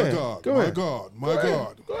 Go ahead. Go My ahead. God, my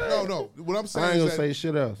God. No. What I'm saying I ain't is gonna that say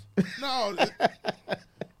shit else. no.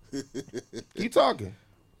 Keep talking.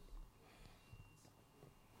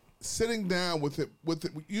 Sitting down with it,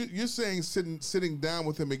 you're saying sitting down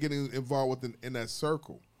with him and getting involved in that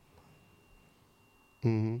circle.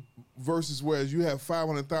 Mm-hmm. Versus whereas you have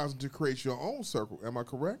 $500,000 to create your own circle. Am I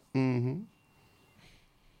correct? Mm-hmm.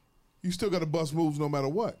 You still got to bust moves no matter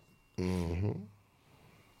what. Mm-hmm.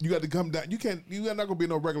 You got to come down. You're not gonna be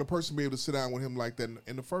no regular person to be able to sit down with him like that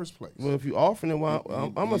in the first place. Well, if you offering it, well,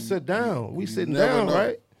 I'm gonna sit down. We sitting never down, know.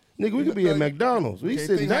 right? Nigga, we could be at McDonald's. We Can't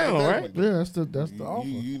sitting think down, right? hypothetically. Yeah, that's the offer.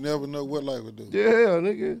 You never know what life will do. Yeah,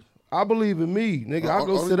 nigga. I believe in me, nigga. I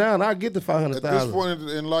go sit down. I get the At this $500,000. point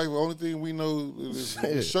in life, the only thing we know is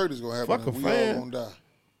the shirt is gonna happen. Fuck a and we fan. all gonna die.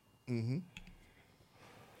 Mm-hmm.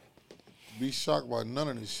 Be shocked by none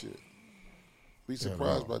of this shit. Be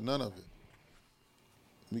surprised by none of it.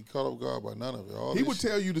 Be caught off guard by none of it. All He this would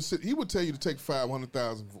tell you to sit. He would tell you to take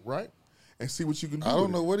 $500,000, right? and see what you can do. I don't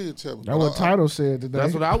with know it. what he'll tell me. That's what Title said today.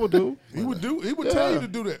 That's what I would do. He would tell you to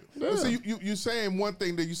do that. But see, you're saying one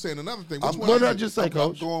thing, then you're saying another thing. Which one What is did I it? just say,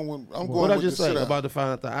 Coach? I'm What going I with just the say sit-down. about the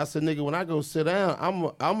 500,000? I said, nigga, when I go sit down, I'm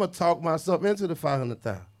gonna talk myself into the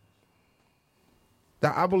 500,000.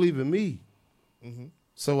 That I believe in me. Mm-hmm.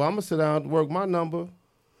 So I'm gonna sit down, work my number,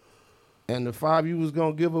 and the 5 you was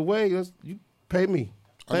gonna give away, you pay me.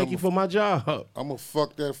 Thank you for my job, I'm gonna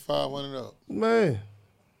fuck that 500 up. man.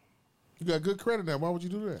 You got good credit now. Why would you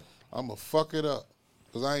do that? I'm gonna fuck it up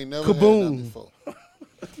because I ain't never had Kaboom. nothing before.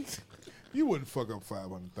 You wouldn't fuck up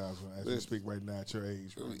 500,000 as you speak right now at your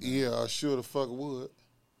age. Right now. Yeah, I sure the fuck would.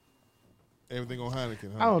 Everything on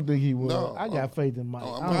Heineken. I don't think he would. No, I got faith in Mike.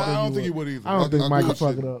 I don't think he would either. I don't think I Mike do will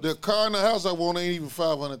fuck shit. it up. The car in the house I want ain't even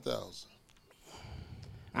 500,000.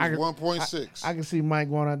 I can- 1.6. I can see Mike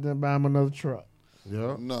going out there and buy him another truck.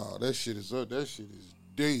 Yeah. No, that shit is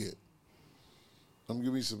dead. I'm gonna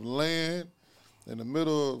give me some land in the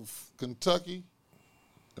middle of Kentucky,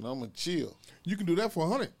 and I'm gonna chill. You can do that for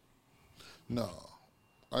 100. No,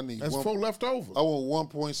 I need. That's 4 left over. I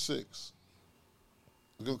want 1.6.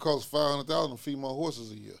 It's gonna cost 500,000 to feed my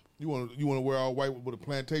horses a year. You want to wear all white with a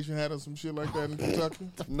plantation hat or some shit like that in Kentucky?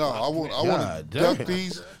 No, I want to God duck damn.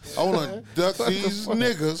 these. I want to duck these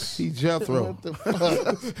niggas. He Jethro.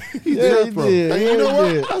 He did. And you know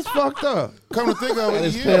what? That's fucked up. Come to think of it,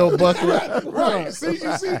 His yeah. tail bucket. Right. See, you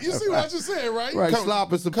see what I just said, right? Right,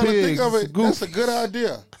 slopping some Come to pigs. think of it, Goof. that's a good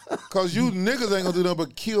idea. Cause you niggas ain't gonna do nothing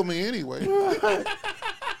but kill me anyway.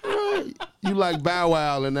 You like Bow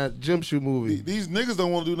Wow in that gym shoe movie. These niggas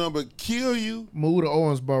don't want to do nothing but kill you, Move to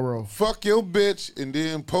Owensboro. fuck your bitch, and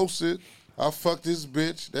then post it. I fucked this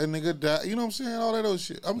bitch. That nigga died. You know what I'm saying? All that other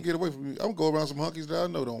shit. I'm gonna get away from you. I'm gonna go around some hunkies that I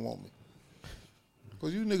know don't want me.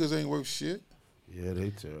 Cause you niggas ain't worth shit. Yeah, they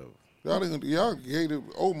terrible. Y'all gave it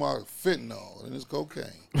my fentanyl and it's cocaine.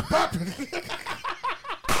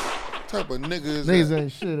 Type of nigga is Niggas that?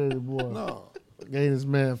 ain't shit anymore. No. Gave this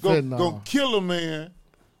man Go fentanyl. kill a man,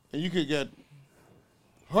 and you could get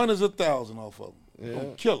hundreds of thousands off of him.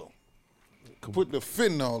 Go kill him. Put the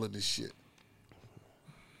fentanyl in this shit.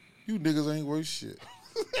 You niggas ain't worth shit.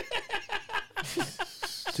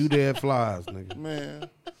 2 dead flies, nigga. Man,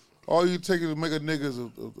 all you take is to make a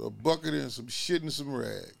nigga a bucket and some shit and some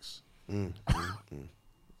rags.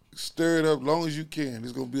 Stir it up as long as you can.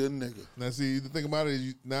 It's gonna be a nigga. Now, see, the thing about it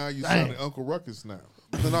is now you sounding Uncle Ruckus now.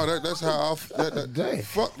 No, that's how Damn.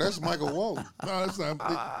 fuck. That's Michael Walton. No, that's not.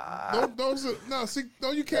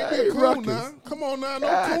 No, you can't be a coon Ruckus. now. Come on now, no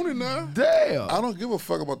cooning now. Damn. I don't give a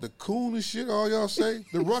fuck about the coon and shit. All y'all say.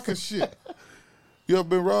 The Ruckus shit. You ever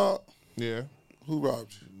been robbed? Yeah, Who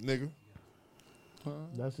robbed you? nigga.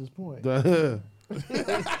 That's his point. The-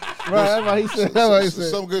 Right, that's what he said. That's what he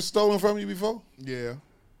said. Something get stolen from you before? Yeah,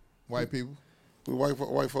 white people. The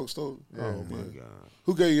white folks stole it? oh my God.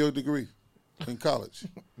 Who gave you your degree in college?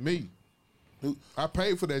 Me. Who I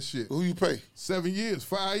paid for that shit. who you pay? 7 years,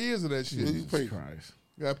 5 years of that Who you shit. pay? Christ.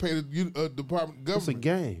 Got to pay the Department of It's a Government.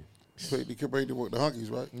 game. You pay the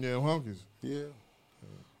hunkies, right? Yeah, honkies. Yeah.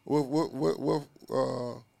 What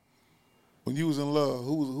when you was in love,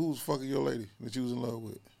 who was fucking your lady that you was in love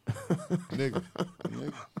with? Nigga.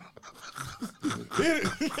 Nigga.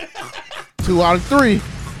 2 out of 3.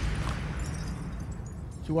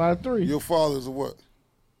 2 out of 3. Your father's a what?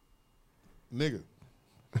 Nigga.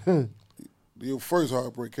 Your first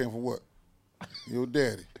heartbreak came from what? Your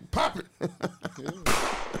daddy. Pop it.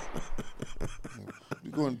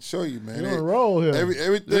 We're going to show you, man. You on a roll here.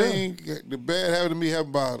 Everything the bad happened to me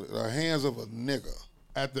happened by the hands of a nigga.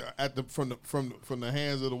 From the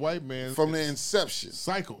hands of the white man. From the inception.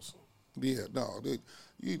 Cycles. Yeah, no,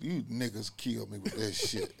 you niggas kill me with that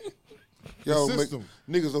shit. Y'all system.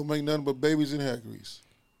 niggas don't make nothing but babies and hair grease.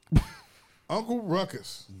 Uncle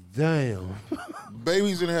Ruckus. Damn.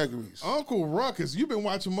 Babies and hair grease. Uncle Ruckus. You been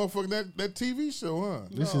watching motherfucking that TV show, huh?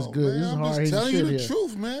 This is good. Man, This is I'm hard just hitting telling you shit the here.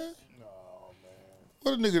 truth, man.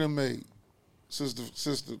 What a nigga done made since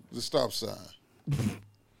the stop sign.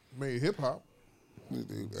 Made hip hop.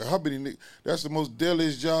 How many niggas? That's the most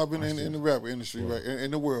deadliest job in the rap industry right in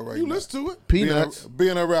the world right You now. listen to it. Peanuts.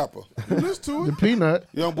 Being a rapper. You listen to The it. peanut.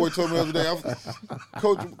 Young boy told me the other day,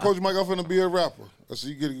 Coach Mike, I'm finna be a rapper. I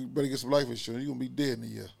said, you better get some life insurance. You're gonna be dead in a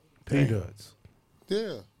year. Peanuts.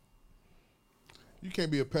 Yeah. You can't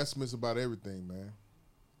be a pessimist about everything, man.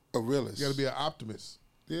 A realist. You got to be an optimist.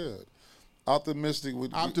 Yeah. Optimistic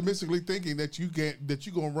with Optimistically thinking that you're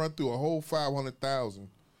gonna run through a whole 500,000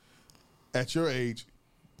 at your age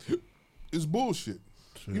is bullshit.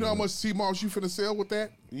 You know how much sea moss you finna sell with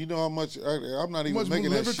that? You know how much I'm not How even much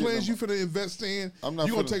making that liver shit. cleanse No you finna invest in? I'm not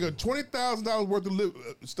You gonna finna- take a $20,000 worth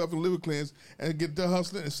of stuff in liver cleanse and get the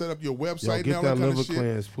hustling and set up your website get and all that that kind liver of shit,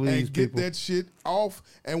 cleanse, please, and get people. that shit off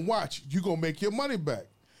and watch. You gonna make your money back,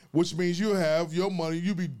 which means you have your money.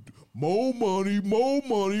 You be more money, more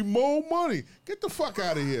money, more money. Get the fuck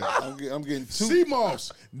out of here. I'm getting two. Sea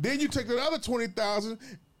moss. Then you take the other 20,000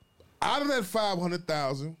 out of that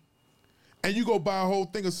 500,000. And you go buy a whole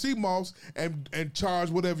thing of sea moss and charge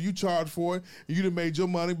whatever you charge for it. And you done made your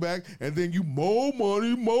money back, and then you more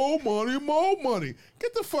money, more money, more money.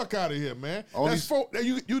 Get the fuck out of here, man. Only-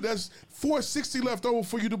 That's $460 left over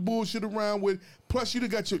for you to bullshit around with. Plus, you done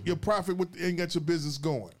got your profit and got your business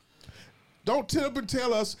going. Don't tell up and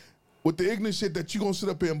tell us with the ignorant shit that you gonna sit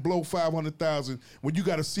up here and blow 500,000 when you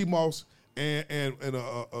got a sea moss and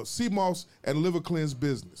a sea moss and liver cleanse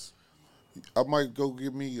business. I might go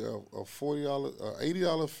get me a $40,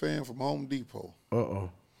 $80 fan from Home Depot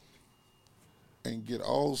and get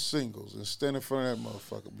all singles and stand in front of that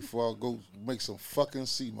motherfucker before I go make some fucking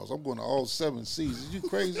sea moss. I'm going to all 7 seas. Is you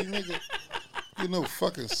crazy, nigga? You know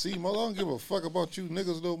fucking sea moss. I don't give a fuck about you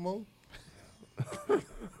niggas no more.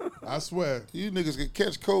 I swear. You niggas can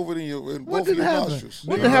catch COVID in What both of did your happen? nostrils.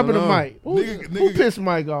 What did happen to Mike? Who Nigga- pissed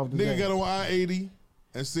Mike off Nigga today? got on I-80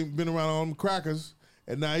 and been around all them crackers,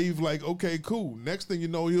 and now he's like, okay, cool. Next thing you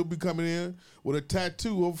know, he'll be coming in with a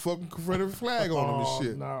tattoo of a fucking Confederate flag on him and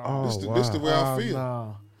shit. No. This the way I feel.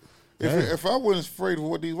 No. If I wasn't afraid of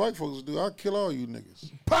what these white folks do, I'd kill all you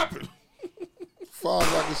niggas. Pop it. Far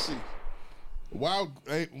as I can see. Why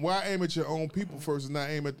aim at your own people first and not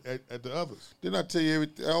aim at the others? Didn't I tell you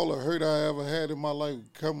all the hurt I ever had in my life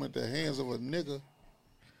come at the hands of a nigga?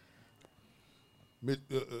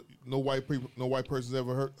 No white person's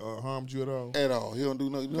ever harmed you at all? At all. He don't do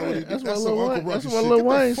nothing. You know what he That's did? what some Lil Uncle Wayne. That's Ruckus what shit. Lil Get the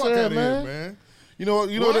Wayne fuck said, outta here, man. You know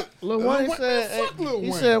What? Lil Wayne said. Fuck Lil He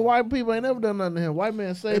Wayne. said white people ain't never done nothing to him. White man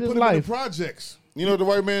They saved put his him in the life. projects. You know what the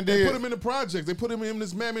white man They did? put him in the projects. They put him in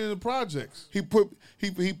this mammy in the projects. He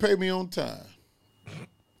paid me on time.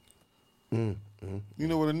 You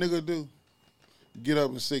know what a nigga do? Get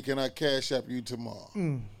up and say, "Can I cash app you tomorrow?"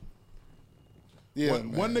 Yeah,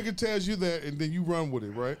 One nigga tells you that, and then you run with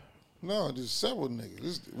it, right? No, there's several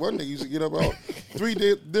niggas. One nigga used to get up all 3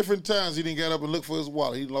 different times. He didn't get up and look for his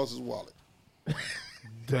wallet. He lost his wallet.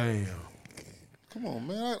 Damn. Come on,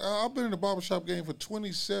 man. I've been in the barbershop game for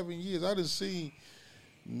 27 years. I done seen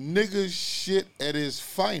nigga shit at his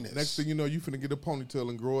finest. Next thing you know, you finna get a ponytail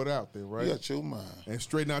and grow it out there, right? You got your mind. And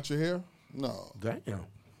straighten out your hair? No. Damn.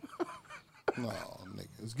 No, nigga.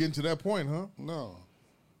 It's getting to that point, huh? No.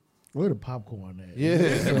 Where the popcorn at? Yeah.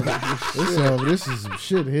 This is some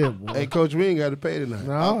shit here, boy. Hey, Coach, we ain't got to pay tonight.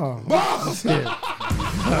 No. We ain't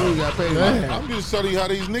got to pay tonight. I'm just telling you how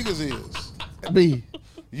these niggas is. B.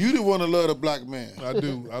 You the one that love the black man. I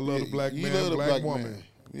do. I love the black You man, love the black black woman. man.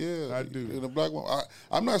 Yeah, I do. And the black woman.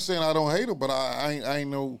 I'm not saying I don't hate her, but I ain't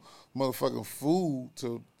no motherfucking fool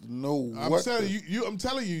to know I'm what. telling you, I'm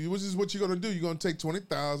telling you, this is what you're gonna do. You're gonna take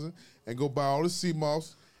 20,000 and go buy all the sea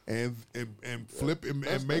moss and flip and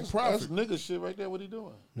make profit. That's nigga shit right there. What he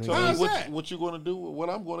doing? How's Tell me that? what you going to do, what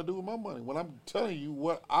I'm going to do with my money. When I'm telling you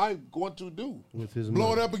what I'm going to do. With his Blow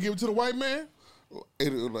it money. up and give it to the white man.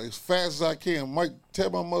 Like, as fast as I can. Mike, tear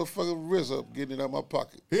my motherfucking wrist up, getting it out my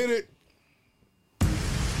pocket. Hit it.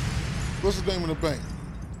 What's the name of the bank?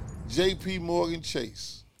 J.P. Morgan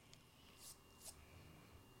Chase.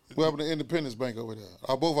 What happened to Independence Bank over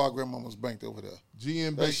there? Both our grandmamas banked over there.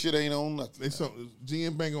 GM That Bank. shit ain't on nothing.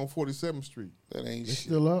 GM Bank on 47th Street. That ain't It's shit.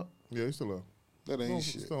 still up? Yeah, it's still up. That ain't No,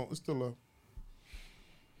 shit. It's still up.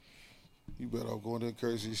 You better off going to the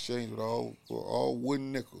currency exchange with all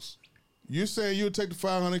wooden nickels. You're saying you'll take the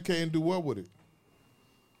 500K and do what with it?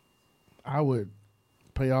 I would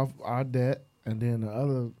pay off our debt, and then the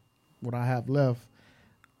other, what I have left,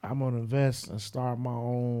 I'm going to invest and start my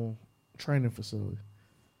own training facility.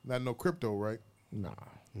 Not no crypto, right? Nah.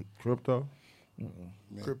 Crypto?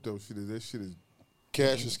 Crypto shit is that shit is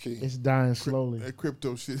Cash is key. It's dying slowly. that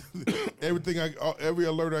crypto shit. Every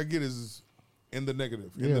alert I get is in the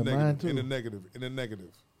negative. In Yeah, the mine negative. too. In the negative. In the negative.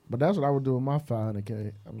 But that's what I would do with my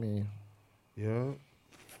 500K. I mean, Yeah.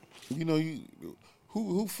 You know,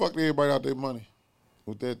 who fucked everybody out their money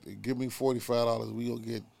with that? Give me $45, we gonna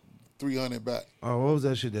get $300 back. Oh, what was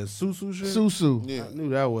that shit? That Susu shit? Susu. Yeah, I knew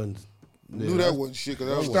that wasn't. knew that wasn't shit. Cause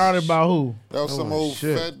that was Started by who? that was some wasn't old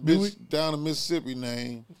shit. fat bitch down in Mississippi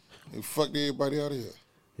name. They fucked everybody out of here.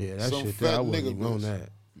 Yeah, that Some shit there, I fat wasn't nigga even on bitch.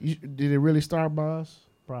 that. Did it really start by us?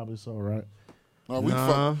 Probably so, right? No,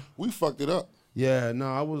 Nah. we fucked it up. Yeah, no,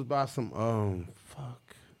 I was by some,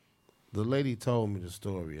 fuck. The lady told me the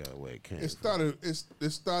story of where it came. It's part of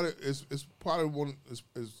one. It's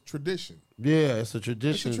tradition. Yeah, it's a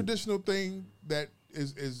tradition. It's a traditional thing that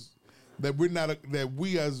is that we're not that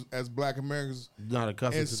we as Black Americans not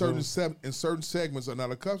accustomed to in certain segments are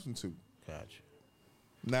not accustomed to. Gotcha.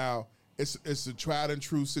 Now it's a tried and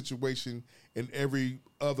true situation in every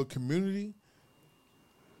other community,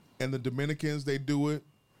 and the Dominicans they do it,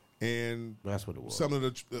 and that's what it was. Some of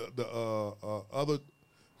the other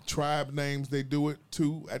tribe names they do it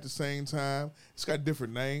too at the same time. It's got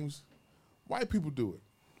different names. White people do it.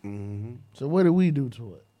 Mm-hmm. So what did we do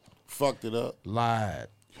to it? Fucked it up. Lied.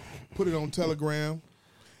 Put it on Telegram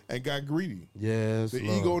and got greedy. Yes. The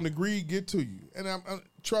Lord. ego and the greed get to you. And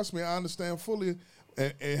trust me, I understand fully.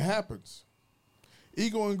 It happens.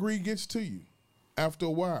 Ego and greed gets to you after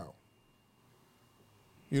a while.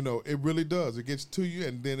 You know, it really does. It gets to you,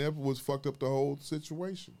 and then that was fucked up the whole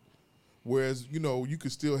situation. Whereas, you know, you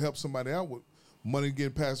could still help somebody out with money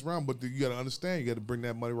getting passed around, but you got to understand, you got to bring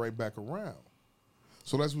that money right back around.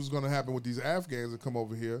 So that's what's going to happen with these Afghans that come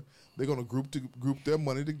over here. They're going to group their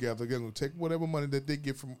money together. They're going to take whatever money that they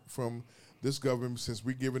get from this government, since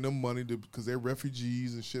we're giving them money because they're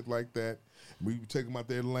refugees and shit like that. We take them out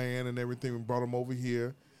their land and everything and brought them over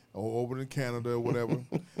here or over in Canada or whatever.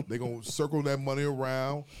 They're going to circle that money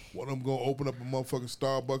around. One of them going to open up a motherfucking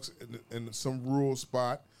Starbucks in some rural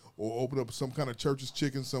spot, or open up some kind of Church's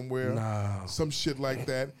Chicken somewhere, some shit like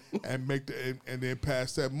that, and and then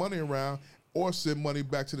pass that money around, or send money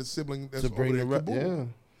back to the sibling that's over there in Kabul. Yeah.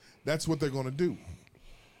 That's what they're gonna do.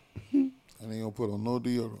 And they gonna put on no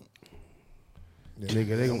deodorant. Yeah,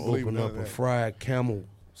 nigga, they gonna open up a fried camel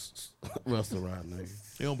restaurant,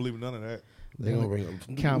 nigga. They don't believe in none of that. They gonna bring up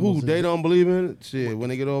camels. Who they don't believe in it? Shit, when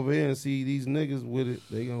they get over here and see these niggas with it,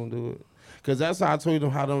 they gonna do it. Cause that's how I told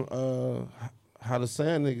them how the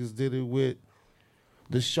Sand niggas did it with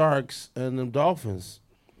the Sharks and the Dolphins.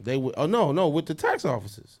 They would with the tax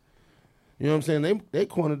officers. You know what I'm saying? They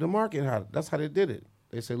cornered the market. That's how they did it.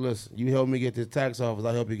 They said, listen, you help me get this tax office,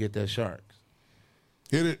 I'll help you get that Sharks.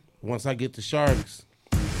 Hit it. Once I get the Sharks,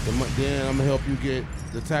 then I'm gonna help you get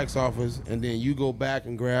the tax office, and then you go back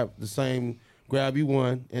and grab you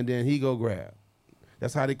one, and then he go grab.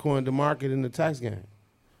 That's how they cornered the market in the tax game.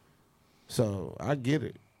 So I get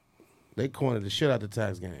it. They cornered the shit out of the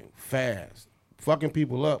tax game fast. Fucking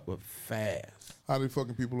people up, but fast. How they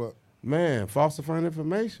fucking people up? Man, falsifying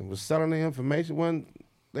information. Was selling their information when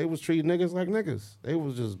they was treating niggas like niggas. They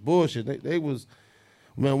was just bullshit. They was,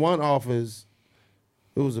 one office,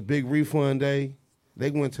 it was a big refund day. They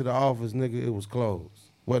went to the office, nigga, it was closed.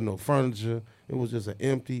 Wasn't no furniture. It was just an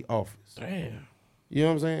empty office. Damn. You know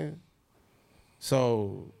what I'm saying?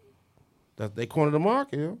 So, they cornered the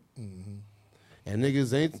market, yo. Mm-hmm. And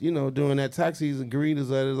niggas ain't, during that tax season, greed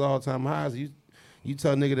is at its all-time highs. You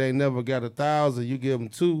tell a nigga they ain't never got 1,000, you give him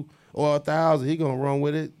 2 or 1,000, he gonna run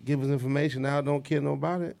with it, give his information out, don't care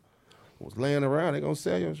nobody. What's laying around, they gonna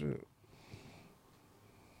sell your shit.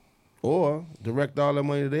 Or direct all that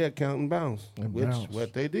money to their account and bounce,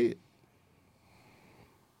 what they did.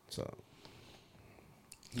 So.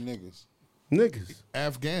 Niggas.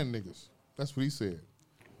 Afghan niggas. That's what he said.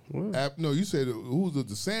 No, you said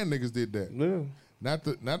the Sand niggas did that. Yeah. Not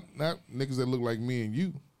niggas that look like me and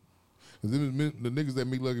you. The niggas that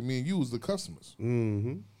look like me and you was the customers.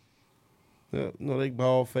 Mm-hmm. Yeah, no, they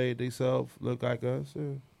bald fade themselves, look like us.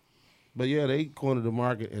 Yeah. But yeah, they cornered the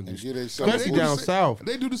market and especially down south.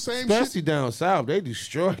 They do the same especially shit. down south. They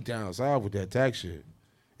destroyed down south with that tax shit.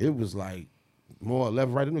 It was like more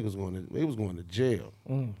left, right. Them niggas they was going to jail.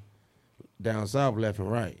 Down south, left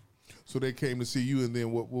and right. So they came to see you, and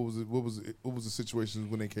then what was the situation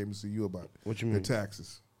when they came to see you about it? What you mean? The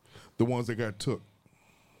taxes, the ones that got took.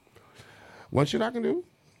 One shit I can do.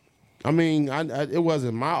 I mean, it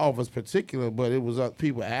wasn't my office particular, but it was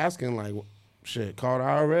people asking like, shit, call the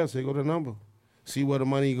IRS, here go the number, see where the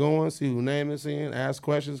money going, see who name it's in, ask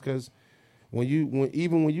questions, because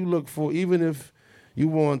even if you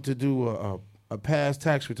want to do a past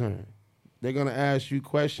tax return, they're gonna ask you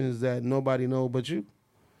questions that nobody know but you.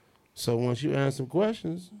 So once you answer some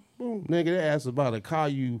questions, boom, nigga, they ask about a car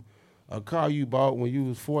you bought when you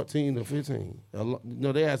was 14 or 15.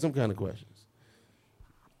 They ask some kind of questions.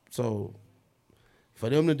 So for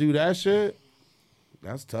them to do that shit,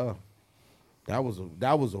 that's tough. That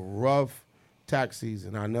was a rough tax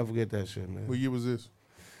season. I'll never forget that shit, man. What year was this?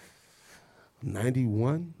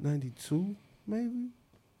 91, 92, maybe.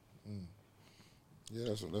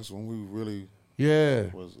 Yeah, that's when we really. Yeah.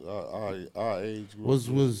 Was our age group. Was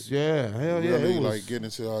hell yeah. Really it was like getting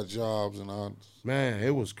into our jobs and our. Man, it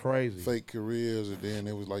was crazy. Fake careers, and then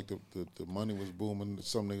it was like the money was booming.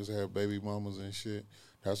 Some niggas had baby mamas and shit.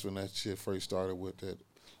 That's when that shit first started with that.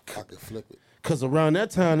 I could flip it. Cause around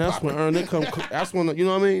that time, that's when earned income. That's when you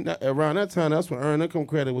know what I mean. Around that time, that's when earned income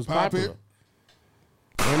credit was popular.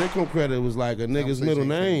 Earned income credit was like a nigga's middle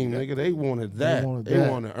name. Nigga, they wanted that. They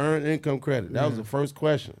wanted earned income credit. That was the first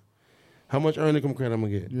question. How much earned income credit I'm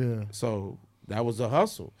gonna get? Yeah. So that was a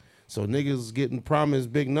hustle. So niggas getting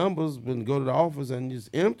promised big numbers, but go to the office and just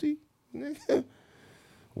empty. Nigga.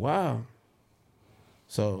 Wow.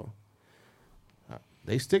 So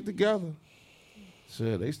they stick together.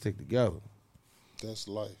 Sure, they stick together. That's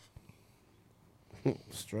life.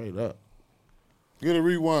 Straight up. Get a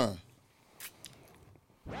rewind.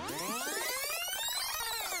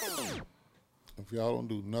 If y'all don't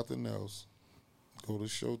do nothing else, go to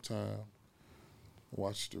Showtime,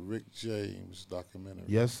 watch the Rick James documentary.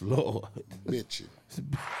 Yes, Lord. Bitchin'.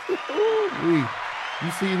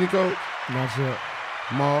 You see any coach? Not yet.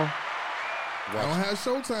 Maul? I don't have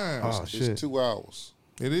Showtime. Oh, shit. It's 2 hours.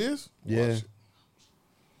 It is? Yeah. Watch it.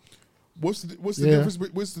 What's the difference?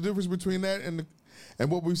 What's the difference between that and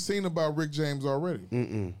what we've seen about Rick James already?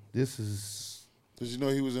 This is. Did you know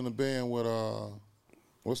he was in a band with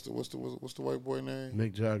what's the white boy name?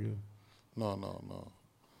 Mick Jagger. No.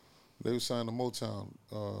 They were signed to Motown,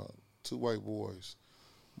 2 white boys,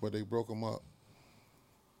 but they broke them up.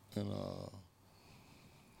 And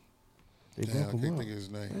They I broke him can't up. think of his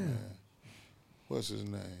name, man. What's his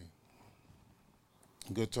name?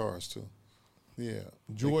 Guitarist too. Yeah,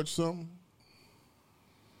 George something?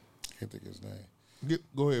 Can't think of his name.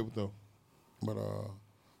 Go ahead though. But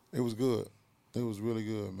it was good. It was really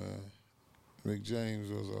good, man. Rick James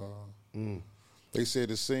was. They said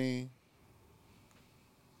the scene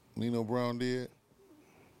Nino Brown did,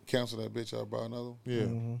 cancel that bitch out by another. Yeah.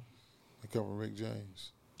 They come from Rick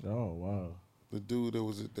James. Oh wow. The dude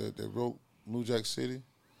that wrote New Jack City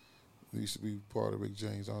used to be part of Rick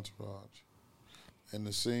James' entourage. And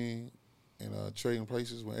the scene in Trading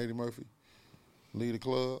Places when Eddie Murphy lead the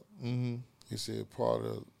club, he said part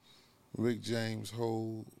of Rick James'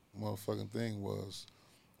 whole motherfucking thing was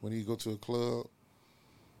when he go to a club,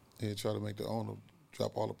 he'd try to make the owner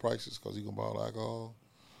drop all the prices because he gonna buy all the alcohol.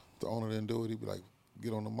 If the owner didn't do it, he'd be like,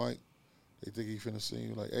 get on the mic. They think he finna sing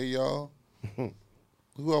you like, hey y'all, who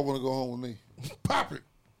all want to go home with me? Pop it.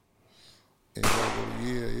 And y'all go,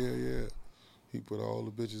 yeah. He put all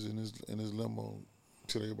the bitches in his limo,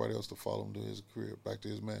 tell everybody else to follow him to his crib, back to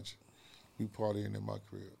his mansion. We partying in my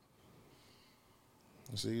crib.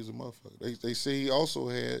 I said he's a motherfucker. They say he also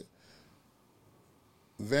had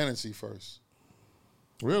Vanity first.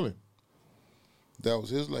 Really? That was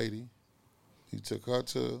his lady. He took her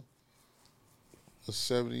to the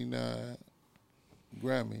 79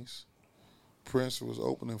 Grammys. Prince was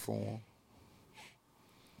opening for him.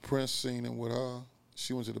 Prince seen him with her.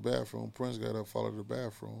 She went to the bathroom. Prince got up, followed the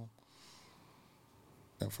bathroom.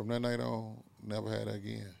 And from that night on, never had her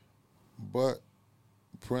again. But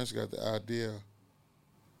Prince got the idea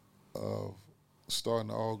of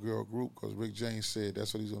starting an all-girl group because Rick James said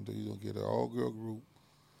that's what he's going to do. He's going to get an all-girl group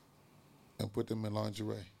and put them in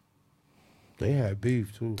lingerie. They had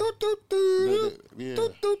beef, too. Yeah.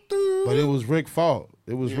 But it was Rick's fault.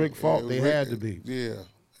 It was Rick's fault. They had the beef. Yeah.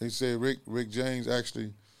 He said Rick James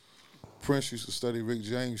actually, Prince used to study Rick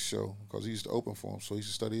James' show because he used to open for him, so he used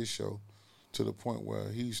to study his show to the point where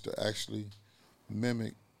he used to actually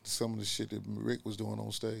mimic some of the shit that Rick was doing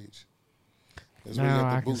on stage. That's where he Now got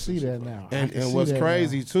the I can boots see shit that from. now. And what's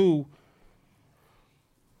crazy, too,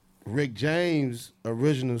 Rick James'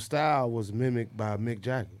 original style was mimicked by Mick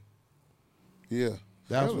Jagger. Yeah.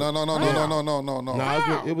 That was, No.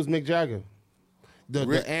 No, it was Mick Jagger. Rick-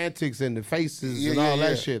 The antics and the faces Yeah, and all yeah, that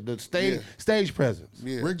yeah. shit. The stage presence.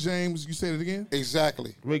 Yeah. Rick James, you said it again?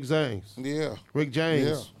 Exactly. Rick James. Yeah. Rick James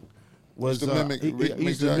Yeah. was Used to mimic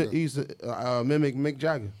Mick Jagger. He used to mimic Mick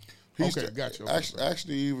Jagger. He used Okay, to- gotcha.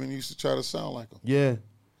 Actually, even used to try to sound like him. Yeah.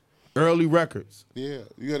 Early records. Yeah.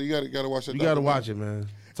 You gotta watch that. You got to documentary. watch it, man.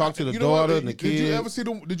 Talk to the You know what? daughter and the Did you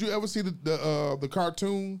kids. ever see the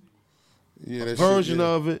cartoon? Yeah, that version shit,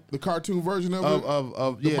 yeah. of it. The cartoon version of it?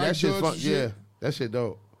 Of The yeah, Mike that shit Judge fun. shit? Yeah, that shit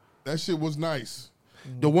dope. That shit was nice.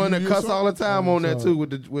 The one that You cuss saw all the it? time on that too with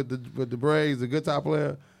the braids, the guitar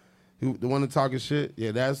player, the one that talking shit.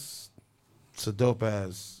 Yeah, that's a dope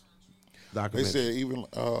ass They documentary. said even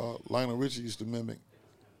Lionel Richie used to mimic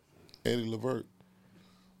Eddie Levert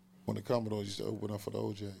when the Commodores used to open up for the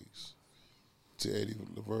OJs. To Eddie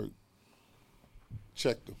Levert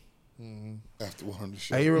checked them after one of the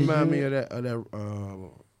shows. Hey, you remind me of that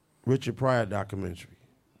Richard Pryor documentary.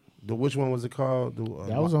 Which one was it called?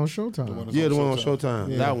 That was on Showtime. The one on Showtime.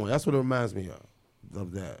 Yeah. That one. That's what it reminds me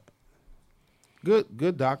of that.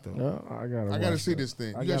 Good doctor. Yeah, I I gotta see this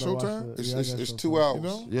thing. You got Showtime? It's 2 hours. You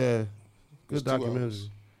know? Yeah. Good It's 2 documentary. hours.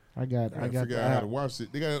 I got figure out how to watch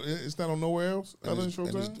it. They got it's not on nowhere else And other than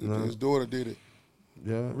his, and Showtime. his daughter did it.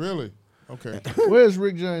 Yeah. Really? Okay. Where's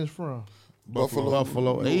Rick James from?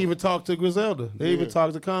 Buffalo. They even talked to Griselda. They even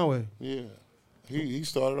talked to Conway. Yeah. He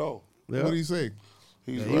started off. Yeah. What did he say?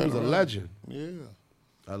 He was a legend. Yeah.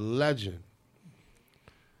 A legend.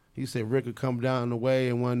 He said Rick would come down the way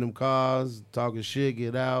in one of them cars, talking shit,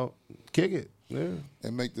 get out, kick it. Yeah.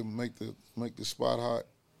 And make the spot hot.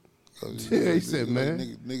 Yeah, he said, man,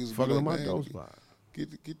 niggas fucking on be my man, dope spot.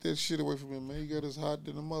 Get that shit away from him, man. You got us hot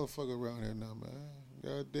than a motherfucker around here now, man.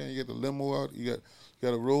 God damn, you got the limo out. You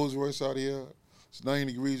got a Rolls Royce out here. It's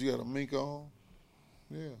 90 degrees. You got a mink on.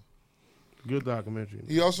 Yeah. Good documentary.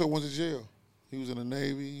 He also went to jail. He was in the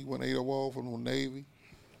Navy. He went ate a wall from the Navy.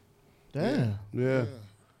 Damn. Yeah.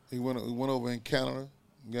 He went over in Canada.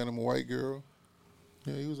 Got him a white girl.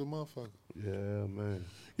 Yeah, he was a motherfucker. Yeah, man.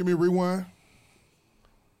 Give me a rewind.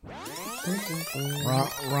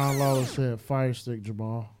 Ron Lawler said fire stick,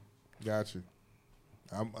 Jamal. Got you.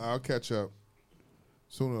 I'll catch up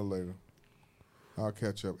sooner or later. I'll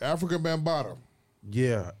catch up. African Bambaataa.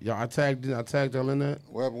 Yeah. I tagged y'all in that.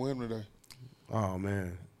 What happened with him today? Oh,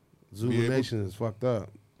 man. Zulu Nation is fucked up.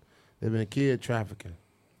 They've been kid trafficking.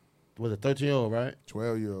 Was it 13-year-old, right?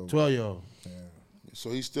 12-year-old. 12-year-old. Yeah. So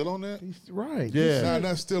he's still on that? Right. Yeah. Nah,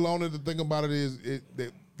 that's still on it. The thing about it is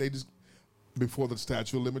they just, before the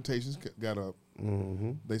statute of limitations got up,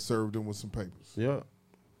 they served him with some papers. Yeah.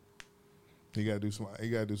 He got to do some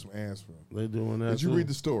answering. They doing that. Did you too. read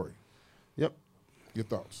the story? Yep. Your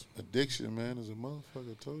thoughts? Addiction, man, is a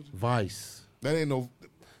motherfucker. I told you. Vice. That ain't no.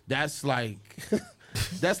 That's like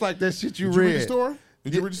that shit you Did read. you read the story?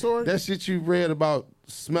 Did you read the story? That shit you read about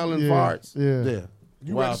smelling Yeah, farts. yeah.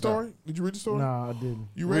 You Wild read the story? Did you read the story? Nah, I didn't.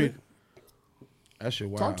 You read it? That shit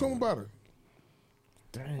wild. Talk to him about it.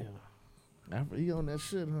 Damn. He on that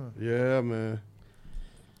shit, huh? Yeah, man.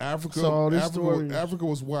 Africa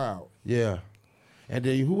was wild. Yeah. And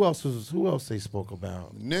then who else they spoke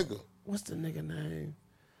about? Nigga. What's the nigga name?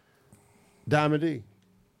 Diamond D.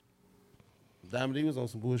 Diamond D was on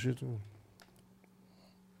some bullshit too.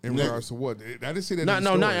 In regards to what? I didn't see that. Not in the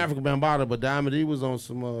story. not African Bambaataa, but Diamond D was on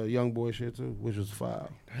some young boy shit too, which was foul.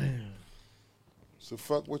 Damn. So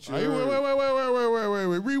fuck what you Wait,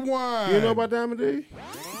 heard. rewind. You know about Diamond D?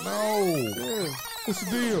 No. Yeah. What's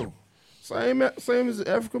the deal? Same as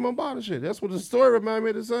African Bambaataa shit. That's what the story reminded me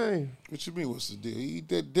of the same. What you mean, what's the deal? He eat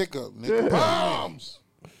that dick up, nigga. Yeah. Bombs.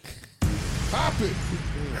 Pop it.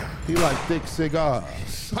 He like thick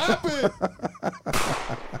cigars. Pop it.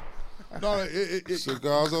 No,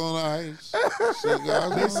 Cigars on ice.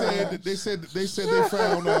 Cigars on ice. they said they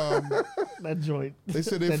found That joint. they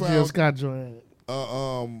said they that Jill found Scott joint.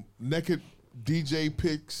 naked DJ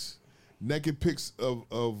pics, naked pics of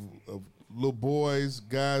little boys,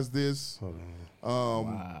 guys. This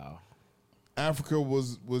Wow. Africa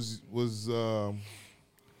was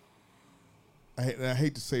I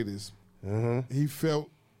hate to say this. He felt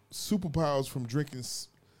superpowers from drinking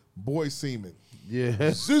boy semen. Yeah.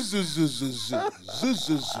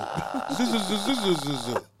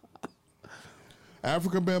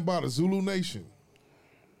 African Bambaataa, Zulu Nation.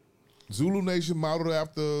 Zulu Nation modeled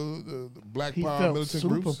after the Black He Power felt militant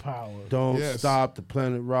groups. superpower. Don't Yes. stop the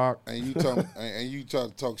Planet Rock. And you try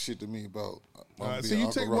to talk shit to me about. So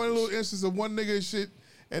you take one little instance of one nigga and shit,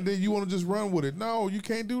 and then you want to just run with it. No, you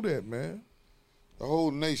can't do that, man. The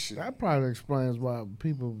whole nation. That probably explains why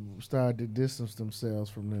people started to distance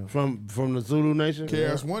themselves from them. From the Zulu Nation?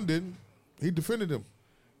 KRS-One didn't. He defended him.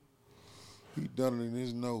 He done it in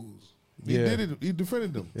his nose. He Yeah. did it. He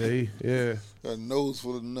defended them. Yeah. Got a nose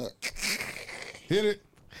full of nut. Hit it.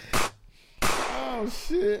 Oh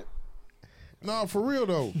shit! No, for real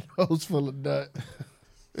though. Nose full of nut.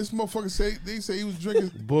 This motherfucker say he was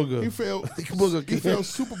drinking Booger. He felt Booger he felt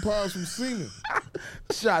superpowers from semen.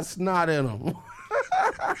 Shot snot in him.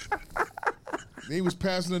 He was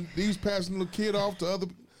passing the kid off to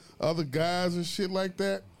other guys and shit like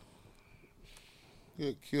that.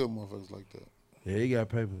 Yeah, kill motherfuckers like that. Yeah, he got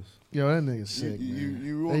papers. Yo, that nigga sick, man.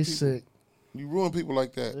 You ruin They people. sick. You ruin people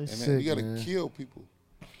like that, They and sick, you got to man. kill people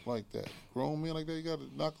like that. Grown men like that, you got to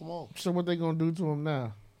knock them off. So what they gonna do to him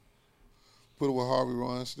now? Put it with Harvey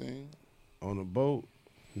Weinstein. On the boat?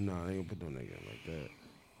 Nah, they ain't gonna put no nigga like that.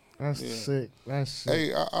 That's Yeah. sick. That's sick.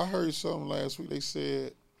 Hey, I heard something last week. They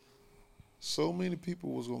said so many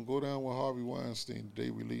people was gonna go down with Harvey Weinstein. They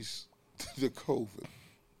released the COVID,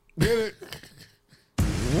 Get it?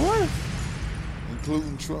 What?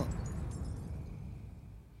 including Trump.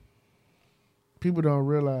 People don't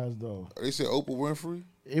realize though. They said Oprah Winfrey.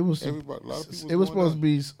 It was Everybody, a lot of people. it was supposed to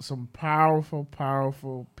be some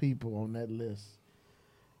powerful people on that list.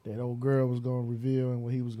 That old girl was gonna reveal and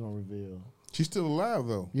what he was gonna reveal. She's still alive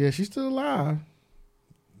though. Yeah, she's still alive.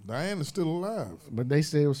 Diana's still alive. But they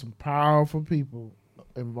say it was some powerful people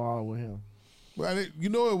involved with him. But it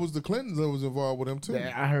was the Clintons that was involved with him too.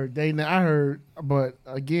 I heard, but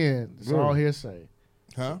again, it's all hearsay.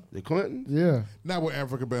 Huh? The Clintons? Yeah. Not with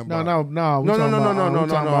Africa Bambaataa. No. No.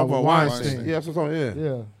 About Weinstein. Yeah, that's what I'm saying.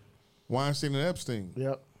 Yeah. Weinstein and Epstein.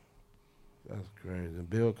 Yep. That's crazy. And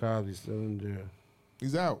Bill Cosby's still in jail.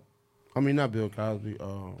 He's out. I mean, not Bill Cosby.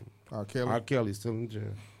 R. Kelly. R. Kelly's still in jail.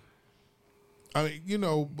 I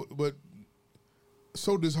mean, but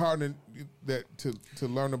so disheartening that to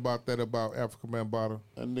learn about that about Africa Bambaataa.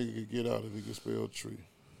 That nigga could get out if he could spell tree.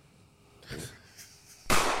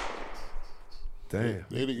 Damn.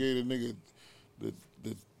 They gave the nigga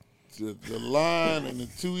the line and the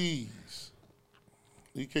two E's.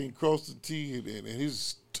 He can't cross the T and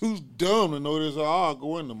he's too dumb to know there's an R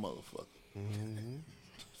go in the motherfucker.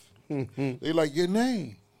 Mm-hmm. They like your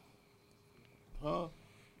name. Huh?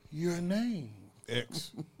 Your name.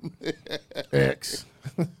 X. X.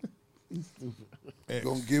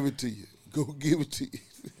 Gonna give it to you. Go give it to you.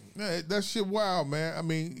 Man, that shit wild, man. I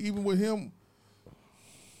mean, even with him,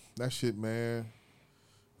 that shit, man.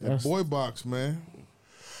 That boy box, man.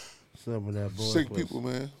 Some of that boy. Sick pussy. people,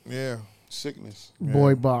 man. Yeah. Sickness.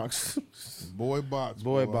 Boy box. Boy box.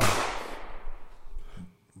 Boy box.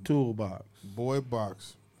 Toolbox. Boy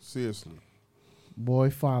box. Seriously. Boy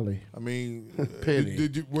folly. I mean, Penny.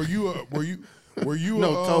 did you were you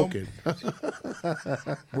No token.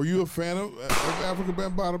 Were you a fan of Africa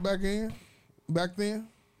Bambaataa back then?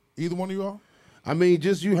 Either one of you all? I mean,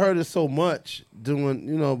 just you heard it so much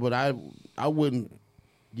doing, but I wouldn't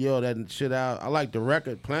yell that shit out. I like the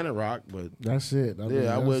record Planet Rock, but That's it.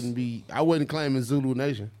 I wouldn't claim in Zulu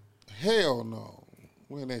Nation. Hell no.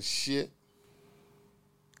 Wearing that shit.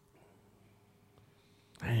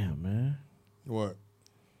 Damn, man. What?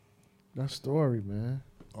 That story, man.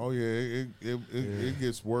 Oh yeah, it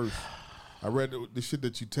gets worse. I read the shit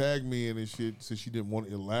that you tagged me in and shit since you didn't want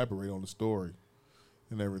to elaborate on the story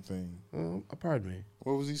and everything. Pardon me.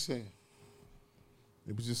 What was he saying?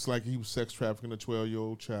 It was just like he was sex trafficking a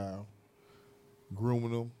 12-year-old child,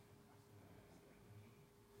 grooming him,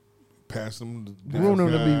 passing him to different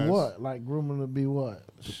Grooming to guys, be what? Like grooming to be what?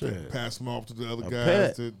 pass him off to the other A guys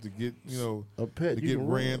pet. to get A pet. to you get can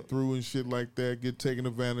ran run. through and shit like that, get taken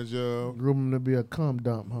advantage of. Grooming to be a cum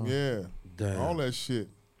dump, huh? Yeah, Damn. all that shit.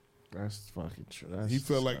 That's fucking true. He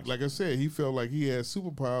felt like I said, he felt like he had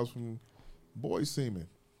superpowers from boy semen.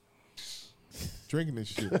 Drinking this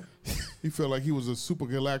shit. He felt like he was a super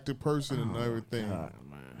galactic person and everything. God,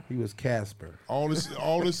 man. He was Casper. All this,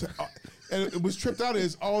 and it was tripped out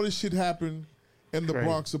is all this shit happened in the Crazy.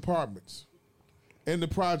 Bronx apartments, in the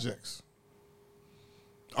projects.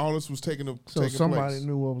 All this was taking somebody place.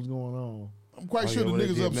 knew what was going on. I'm quite Oh, sure yeah, the when they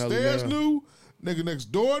niggas did Melly upstairs Mel. knew, nigga next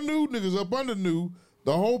door knew, niggas up under knew,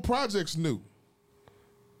 the whole projects knew.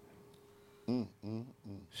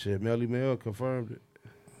 Shit, Melly Mel confirmed it.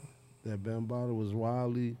 That Bambaataa was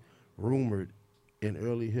wildly rumored in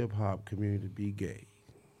early hip hop community to be gay.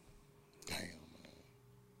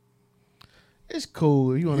 It's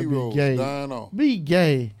cool. You want to Heroes be gay. dying off. Be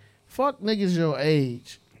gay. Fuck niggas your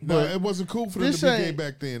age. No, But it wasn't cool for them this to be gay ain't-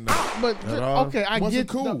 back then. Though. At all? Okay, I Wasn't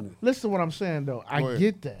get cool. no, listen to what I'm saying though. I Go ahead.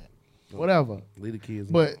 get that. Whatever. Leave the kids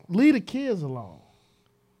But leave the kids alone.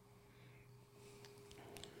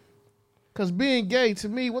 Cause being gay to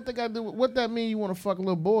me, what they got to do? What that mean? You want to fuck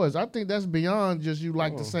little boys? I think that's beyond just you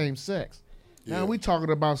like the same sex. Now Yeah. we talking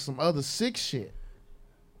about some other sick shit.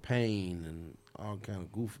 pain and all kind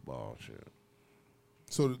of goofball shit.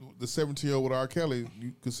 So the 17-year-old with R. Kelly,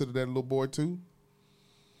 you consider that a little boy too?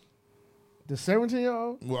 The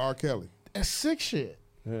 17-year-old, With R. Kelly. that's sick shit.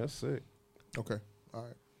 Yeah, that's sick. Okay. All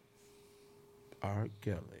right. R.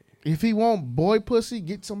 Kelly. If he want boy pussy,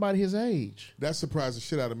 get somebody his age. That surprised the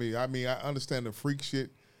shit out of me. I mean, I understand the freak shit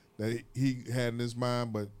that he had in his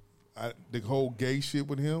mind, but the whole gay shit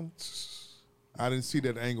with him, I didn't see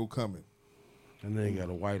that angle coming. And then he got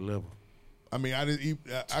a white liver. I mean, I didn't.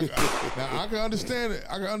 Now I can understand it.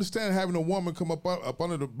 I can understand having a woman come up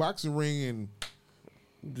under the boxing ring,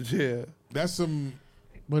 and Yeah. that's some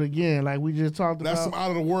But again, like we just talked that's some about,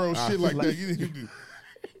 out of the world shit like like- that. You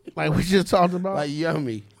like we just talked about. Like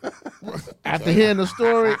yummy. After hearing the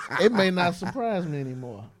story, it may not surprise me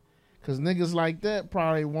anymore. Cause niggas like that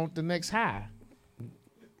probably want the next high.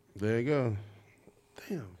 There you go.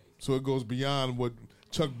 Damn. So it goes beyond what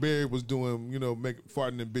Chuck Berry was doing,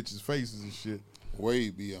 farting in bitches' faces and shit. Way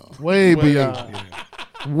beyond. Way beyond.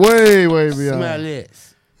 Way beyond. Smell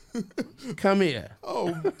this. Come here.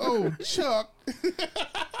 Oh, Chuck.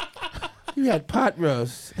 You had pot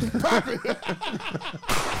roast.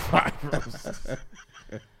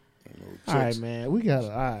 All right, man. We got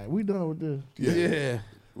it. All right. We done with this. Yeah.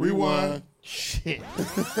 Rewind. Shit.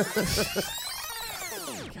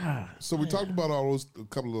 God. So we talked about a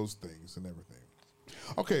couple of those things and everything.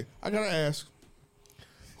 Okay, I gotta ask,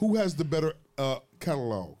 who has the better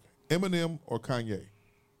catalog, Eminem or Kanye?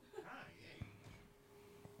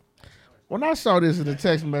 When I saw this in the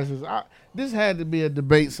text message, this had to be a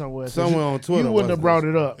debate somewhere. Somewhere on Twitter. You wouldn't have brought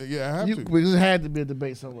it up. Yeah, I have to. Because it had to be a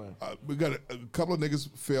debate somewhere. We got a couple of niggas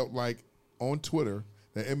felt like on Twitter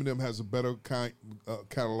that Eminem has a better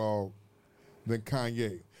catalog than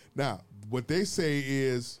Kanye. Now, what they say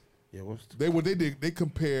is, what they did, they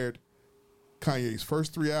compared Kanye's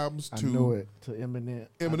first 3 albums to Eminem.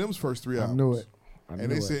 Eminem's first 3 albums. I knew it.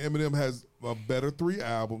 And they said Eminem has a better 3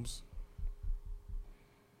 albums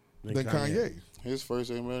than Kanye. His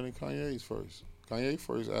first ain't better than Kanye's first. Kanye's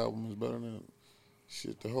first album is better than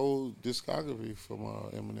the whole discography from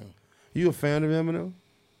Eminem. You a fan of Eminem?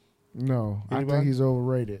 No, Anybody? I think he's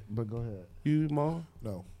overrated. But go ahead. You, Ma?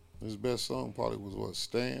 No. His best song probably was what,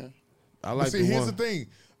 Stan? I like. See, here's the thing: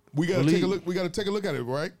 we gotta Believe. take a look. We gotta take a look at it,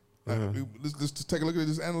 right? Let's just take a look at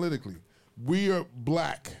this analytically. We are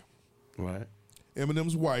black. Right.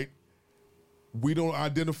 Eminem's white. We don't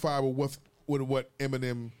identify with what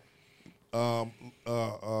Eminem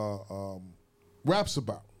raps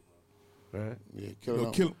about. Right. Yeah,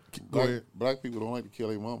 black people don't like to kill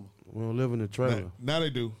their mama. We don't live in a trailer. Now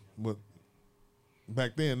they do, but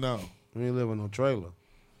back then, no. We ain't live in no trailer.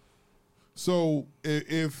 So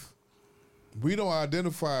if we don't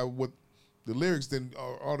identify with the lyrics, then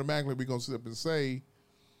automatically we're gonna sit up and say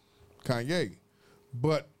Kanye.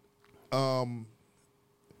 But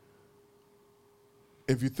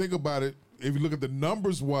if you think about it, if you look at the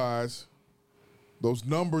numbers wise, those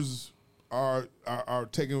numbers are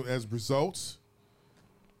taken as results.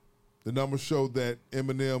 The numbers show that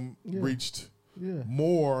Eminem reached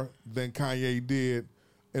more than Kanye did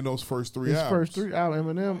in those first 3 albums. His first 3 albums,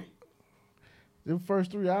 Eminem. The first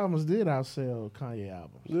 3 albums did outsell Kanye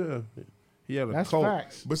albums. Yeah, he had a That's cult.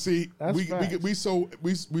 facts. But see, we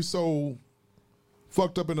so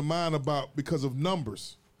fucked up in the mind about because of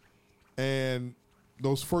numbers, and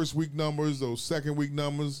those first week numbers, those second week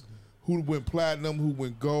numbers, who went platinum, who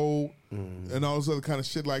went gold, and all this other kind of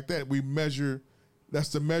shit like that. We measure. That's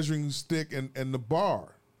the measuring stick and the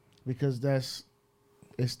bar. Because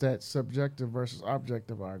it's that subjective versus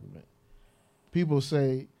objective argument. People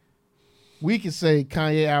say, we can say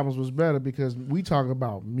Kanye albums was better because we talk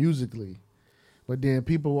about musically. But then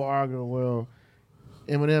people will argue, well,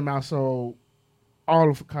 Eminem outsold all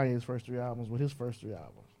of Kanye's first 3 albums with his first 3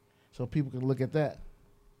 albums. So people can look at that.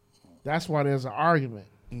 That's why there's an argument.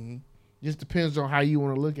 Mm-hmm. Just depends on how you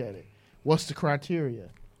want to look at it. What's the criteria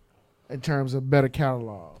in terms of better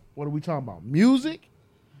catalog? What are we talking about? Music?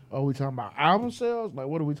 Or are we talking about album sales? Like,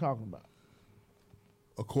 what are we talking about?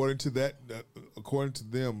 According to according to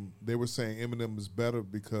them, they were saying Eminem is better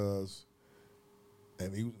because,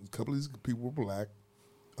 and a couple of these people were black.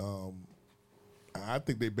 I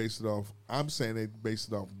think they based it off. I'm saying they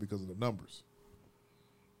based it off because of the numbers,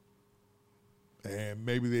 and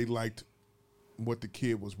maybe they liked what the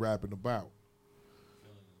kid was rapping about.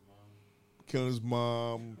 Killing his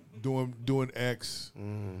mom, doing X,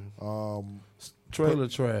 Trailer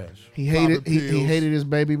trash. He hated his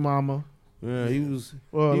baby mama. Yeah, he was.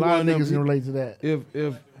 Well, a lot of niggas can relate to that.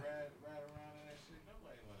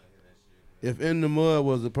 If In the Mud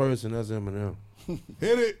was a person, that's Eminem.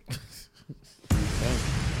 Hit it.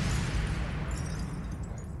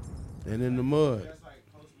 And In the Mud. That's like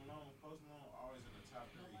Post Malone. Post Malone always in the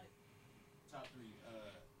top three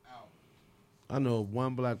albums. I know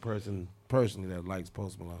one black person personally that likes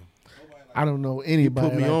Post Malone. I don't know anybody.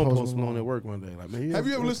 He put me like on Post Malone at work one day. Like, man, have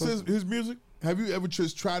you ever listened to his music? Have you ever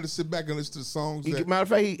just tried to sit back and listen to the songs? Matter of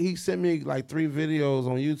fact, he sent me like 3 videos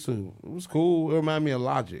on YouTube. It was cool. It reminded me of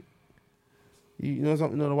Logic. You know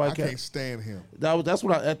something? You know the white cat? I can't stand him. That's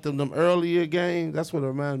what at them earlier games. That's what it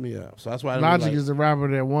reminded me of. So that's why Logic is the rapper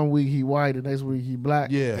that one week he white, the next week he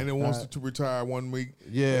black. Yeah, and then wants to retire one week.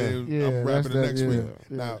 Yeah, I'm rapping the next week.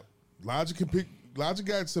 Yeah. Now, Logic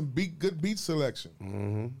got some good beat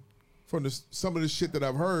selection from some of the shit that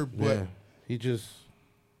I've heard, but he just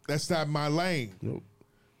that's not my lane. Nope.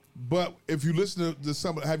 But if you listen to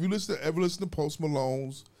some, have you ever listened to Post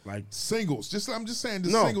Malone's like singles? I'm just saying the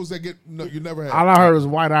singles that you never had. All I heard was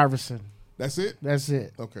White Iverson. That's it. That's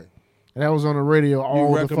it. Okay. And that was on the radio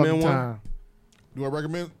all the fucking one? time. Do I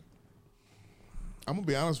recommend? I'm gonna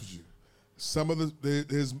be honest with you. Some of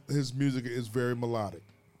his music is very melodic.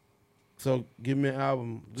 So give me an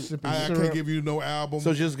album. I can't give you no album.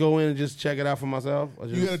 So just go in and just check it out for myself.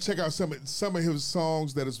 You gotta check out some of his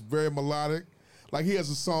songs that is very melodic. Like he has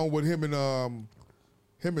a song with him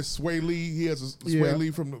and Sway Lee. He has a Sway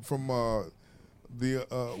Lee from the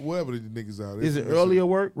whatever the niggas out. Is it earlier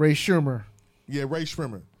work? Ray Shermer. Yeah, Ray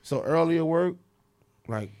Shermer. So earlier work,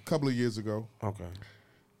 like a couple of years ago. Okay.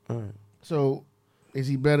 All right. So is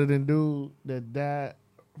he better than dude that died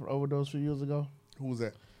from overdose a few years ago? Who was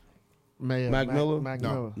that? Mac Miller? Mac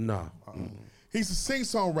No. Miller. No. He's a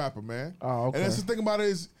sing-song rapper, man. Oh, okay. And that's the thing about it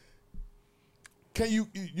is, you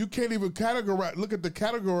can't even look at the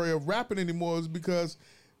category of rapping anymore is because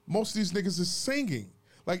most of these niggas is singing.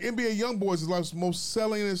 Like NBA YoungBoy is like most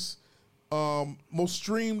sellingest, most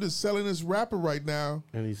streamed and sellingest rapper right now.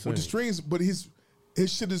 And he's with the streams, but his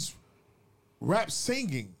shit is rap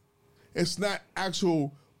singing. It's not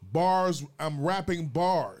actual bars. I'm rapping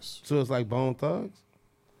bars. So it's like Bone Thugs?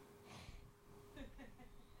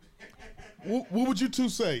 What would you two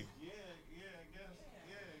say?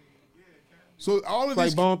 So all of Like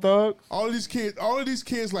these Bone Thugs? all of these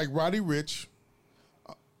kids like Roddy Ricch,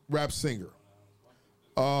 rap singer.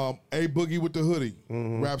 A Boogie with the Hoodie,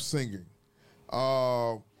 rap singing.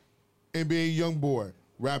 NBA YoungBoy,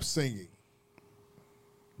 rap singing.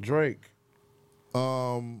 Drake,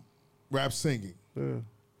 rap singing. Yeah.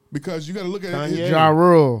 Because you got to look at Kanye. it. Ja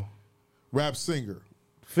Rule. Rap singer.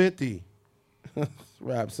 50,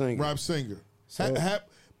 rap singer. Rap singer. So-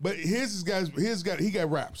 But he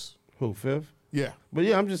got raps. Who, Fifth? Yeah. But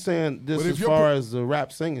yeah, I'm just saying this But if as you're far as the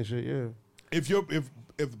rap singing shit, yeah. If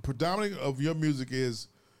the predominant of your music is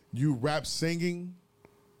you rap singing,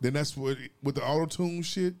 then that's what with the auto tune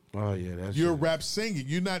shit. Oh yeah, that's You're shit. rap singing.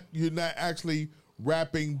 You're not actually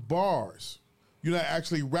rapping bars. You're not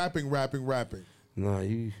actually rapping. Nah,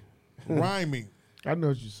 you Rhyming. I know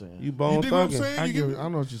what you're saying. you bone You dig what I'm thugging. saying? I You get- know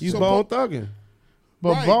what you're You saying. bone thugging.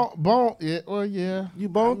 But Right. Bone, yeah, well, yeah. You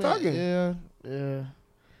bone I mean, thugging. Yeah.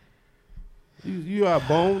 You are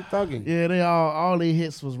bone thugging. Yeah, they all they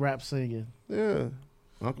hits was rap singing. Yeah.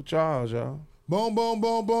 Uncle Charles, y'all. Boom, boom,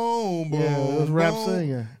 boom, boom, boom. Yeah, it was rap boom.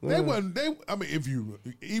 singing. I mean,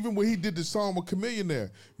 even when he did the song with Chameleon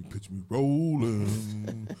there, you pitch me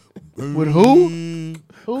rolling. With who?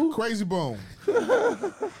 Who? Crazy Bone.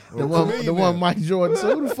 The one Mike Jordan.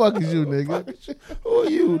 So who the fuck is you, nigga? Who are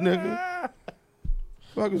you, nigga?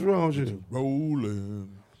 Fuck is wrong with you?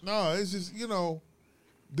 Rolling. No, it's just,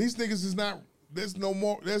 these niggas is not, there's no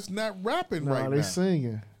more, that's not rapping right they now.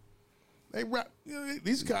 singing. They rap,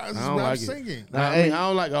 these guys is I don't rap like it. singing. Nah, I mean, I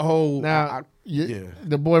don't like a whole. Now, yeah.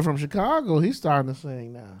 the boy from Chicago, he's starting to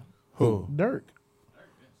sing now. Who? Dirk.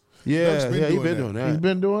 Yeah, Dirk's been yeah, he doing been that. doing that. He's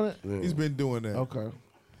been doing it? Yeah. He's been doing that. Okay.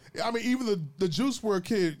 I mean, even the Juice WRLD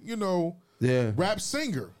kid, Yeah. rap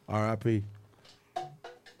singer. R.I.P.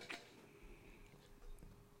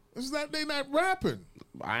 It's not, they not rapping.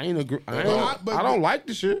 I ain't agree. I But don't like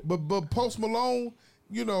the shit. But Post Malone,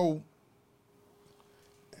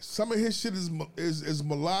 some of his shit is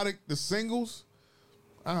melodic. The singles,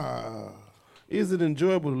 Is it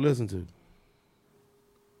enjoyable to listen to?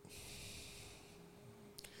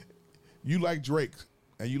 you like Drake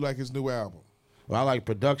and you like his new album. Well, I like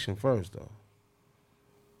production first, though.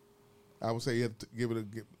 I would say you have to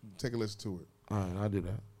take a listen to it. All right, I'll do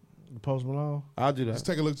that. Post Malone? I'll do Just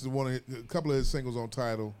that. take a look at a couple of his singles on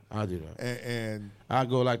Tidal, I'll do that. and I'll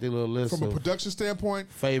go like the little list from a of production standpoint,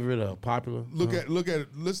 favorite or popular. look at it,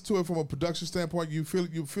 listen to it from a production standpoint. You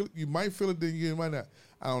might feel it, then you might not.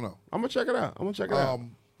 I don't know. I'm gonna check it out.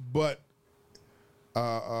 But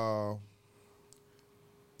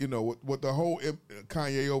with the whole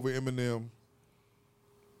Kanye over Eminem,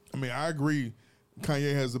 I mean, I agree.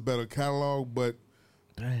 Kanye has a better catalog, but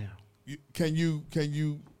Damn. can you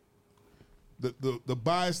the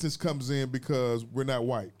biasness comes in because we're not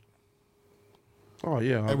white Oh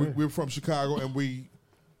yeah, and we're from Chicago and we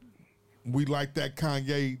like that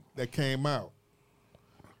Kanye that came out,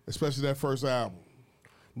 especially that first album.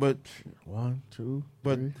 but 1, 2,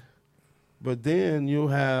 but 3. but then you'll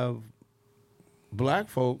have black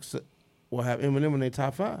folks will have Eminem in their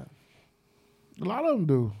top 5. A lot of them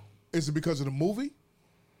do. Is it because of the movie?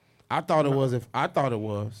 I thought it was. I thought it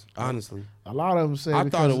was honestly. A lot of them say I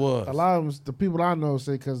because thought it was. A lot of them, the people I know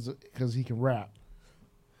say because he can rap.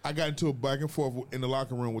 I got into a back and forth in the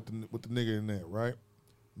locker room with the nigga in there, right?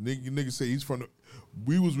 Nigga say he's from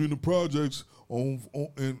we was in the projects on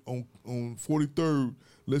 43rd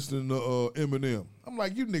listening to Eminem. I'm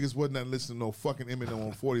like, you niggas wasn't listening to no fucking Eminem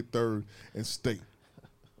on 43rd and State.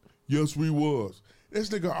 Yes, we was. This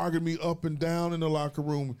nigga argued me up and down in the locker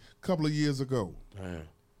room a couple of years ago. Damn.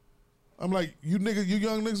 I'm like, you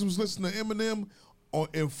young niggas was listening to Eminem on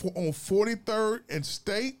 43rd and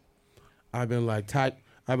State. I've been like type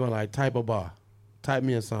a bar, type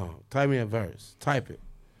me a song, type me a verse, type it,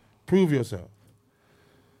 prove yourself.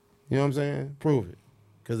 You know what I'm saying? Prove it.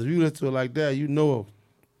 Because if you listen to it like that, you know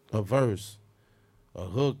a verse, a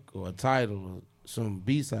hook, or a title, or some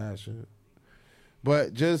B-side shit.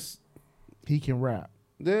 But just He can rap.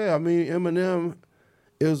 yeah, I mean Eminem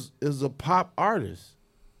is a pop artist.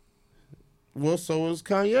 Well, so is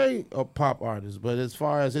Kanye a pop artist. But as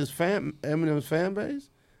far as Eminem's fan base,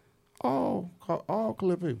 all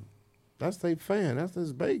clear people. That's their fan. That's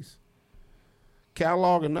his base.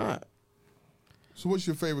 Catalog or not. So what's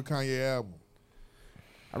your favorite Kanye album?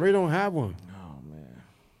 I really don't have one. Oh man.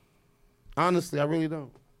 Honestly, I really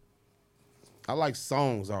don't. I like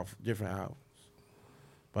songs off different albums.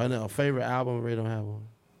 But I know a favorite album, I really don't have one.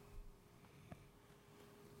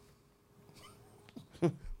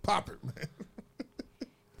 Pop it, man.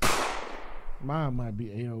 Mine might be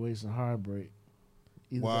 808s and Heartbreak.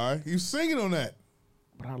 Either Why? way. You singing on that?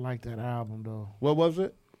 But I like that album though. What was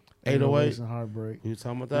it? 808s 808? and Heartbreak. You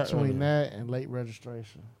talking about that? Between earlier? that and Late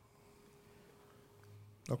Registration.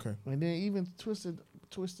 Okay. And then even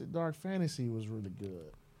Twisted Dark Fantasy was really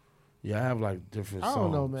good. Yeah, I have like different songs. I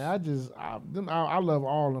don't know, man. I love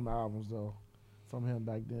all them albums though, from him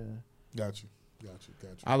back then. Got you.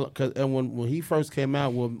 And when he first came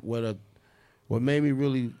out, what made me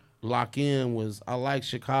really lock in was I like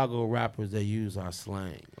Chicago rappers that use our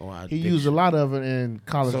slang or our He used a lot of it in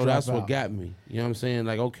College So that's Dropout. what got me. You know what I'm saying?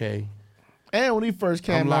 Like, okay, And when he first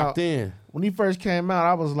came I'm locked in. When he first came out,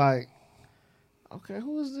 I was like, okay,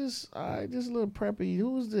 who is this? All right, this little preppy.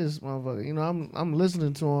 Who is this motherfucker? You know, I'm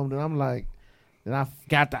listening to him. Then I'm like, then I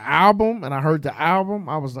got the album and I heard the album.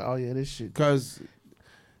 I was like, oh yeah, this shit. Cause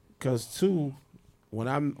too, when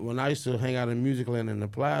I used to hang out in Musicland in the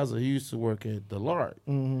Plaza, he used to work at the Lark.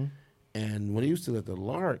 Mm-hmm. And when he used to at the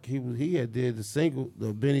Lark, he had did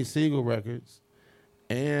the Benny Siegel records,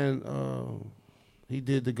 and he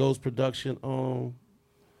did the Ghost production on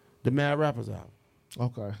the Mad Rappers album.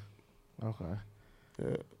 Okay.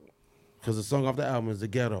 Yeah. Because the song off the album is The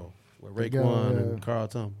Ghetto with The Raekwon Ghetto, and Carl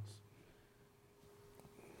Thomas.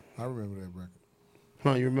 I remember that record.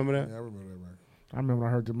 Huh, you remember that? Yeah, I remember that record. I remember I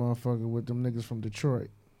heard the motherfucker with them niggas from Detroit.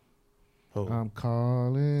 Who? I'm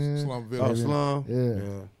calling. Slum Village. Oh, Slum?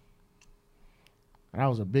 Yeah. I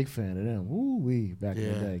was a big fan of them. Woo wee back in the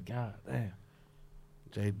Yeah. day. God damn.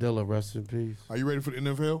 Jay Dilla, rest in peace. Are you ready for the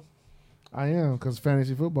NFL? I am, because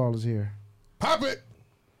fantasy football is here. Pop it!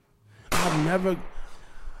 I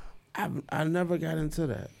never got into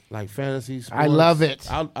that. Like fantasy sports. I love it.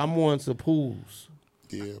 I'm more into pools.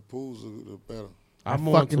 Yeah, pools are the better. I I'm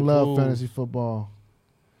more fucking into love pools. fantasy football.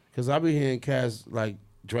 Cause I be hearing cats like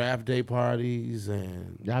draft day parties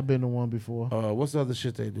and Yeah, I've been to one before. what's the other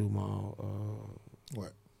shit they do, Mal?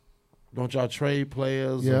 What? Don't y'all trade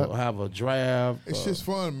players Yeah. or have a draft? It's just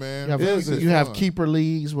fun, man. You have, Is it? you have fun. keeper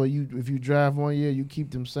leagues where if you draft 1 year, you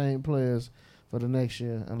keep them same players for the next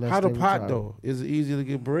year. Unless how the they pot retire. though? Is it easy to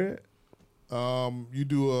get bread? You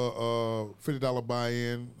do a $50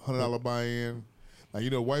 buy-in, $100 buy-in. Now you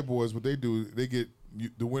know white boys what they do. They get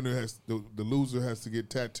the loser has to get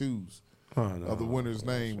tattoos of the winner's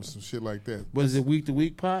name, or some shit like that. Was it week to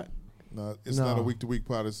week pot? No, it's No. not a week-to-week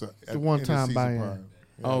pot. It's a one-time buy-in. Yeah.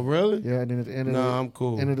 Oh really? Yeah, and then at the end of I'm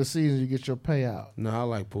cool. end of the season, you get your payout. No, I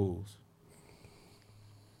like pools.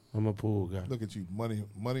 I'm a pool guy. Look at you, money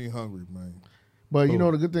hungry, man. But you Who?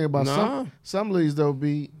 know the good thing about Nah. some leagues though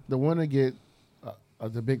be the winner get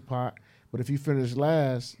the big pot, but if you finish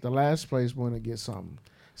last, the last place winner gets something.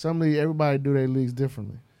 Some league everybody do their leagues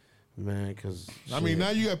differently. Man, cause I mean, now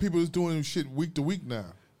you got people that's doing shit week to week now.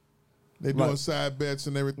 They doing Like- side bets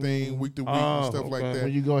and everything week to week Oh, and stuff like okay. that.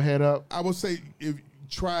 When you go head up, I would say if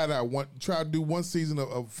try it out, try to do one season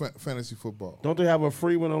of fantasy football. don't they have a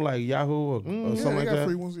free one on like Yahoo or Yeah, something they like got that?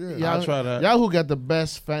 free ones. Yeah. I'll try that. Yahoo got the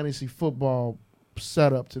best fantasy football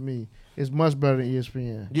setup to me. It's much better than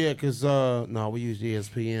ESPN. Yeah, cause no, we use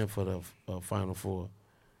ESPN for the Final Four.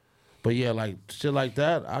 But yeah, like shit like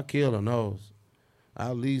that, I kill on those. I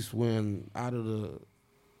at least win out of the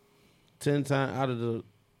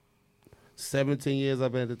 17 years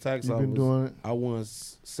I've been at the tax You've office. been doing it. I won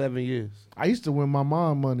 7 years. I used to win my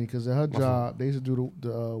mom money because at her job they used to do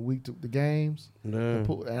the games. Yeah.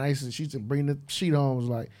 And she used to bring the sheet home. Was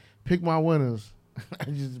like, pick my winners. I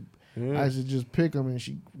used to just pick them, and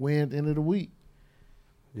she win at the end of the week.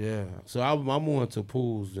 Yeah, so I'm more into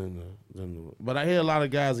pools than the. But I hear a lot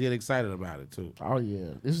of guys get excited about it too. Oh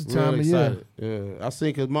yeah, this is Real time of year. excited. Yeah, I seen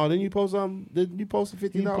because Mark, didn't you post something? Didn't you post a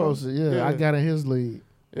 $50? He posted, yeah, I got in his league.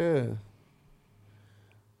 Yeah,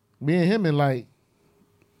 Me and him in like,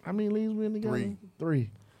 how many leagues we in together? Three.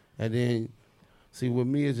 and then see with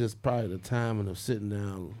me it's just probably the timing of sitting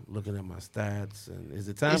down, looking at my stats, and is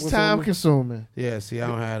it time? It's time consuming. Yeah, see, I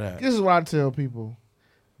don't have that. This is what I tell people.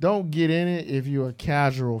 Don't get in it if you're a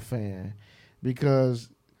casual fan, because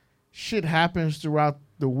shit happens throughout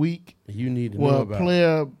the week. You need to where know a about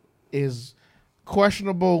player is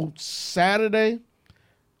questionable Saturday,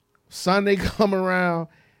 Sunday come around,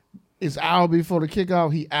 it's hour before the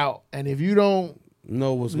kickoff, he out. And if you don't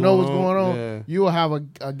know what's going on, yeah. you will have a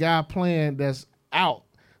guy playing that's out.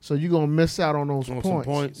 So you're gonna miss out on those points. Some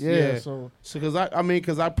points. Yeah. So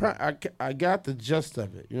because I got the gist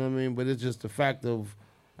of it. You know what I mean? But it's just the fact of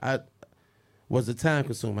was it time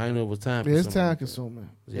consuming? I didn't know it was time consuming. It's time consuming.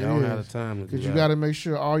 Yeah, I don't have the time to do that. Because you got to make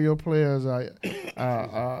sure all your players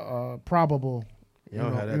are probable. You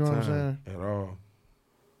don't have that you know time what I'm saying? at all.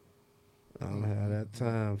 I don't have that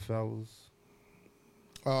time, fellas.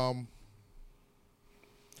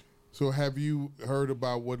 So have you heard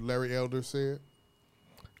about what Larry Elder said?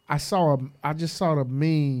 I just saw the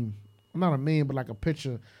meme. Not a meme, but like a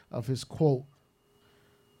picture of his quote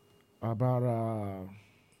about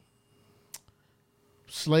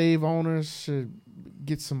slave owners should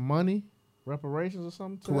get some money, reparations or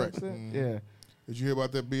something. Correct. Mm-hmm. Yeah. Did you hear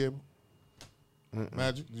about that, B.A.?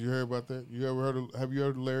 Magic? Did you hear about that? You ever heard of? Have you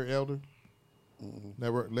heard of Larry Elder?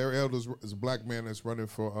 Never. Larry Elder is a black man that's running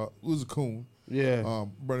for. Who's a coon? Yeah.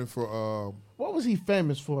 Running for. What was he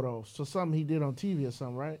famous for though? So something he did on TV or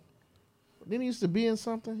something, right? Didn't he used to be in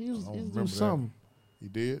something? He used to do something. He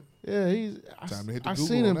did. Yeah, Time to hit the I've Google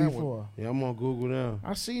seen him on that before. one. Yeah, I'm on Google now.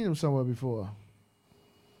 I've seen him somewhere before.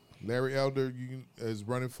 Larry Elder is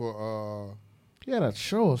running for. He had a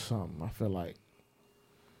show or something. I feel like.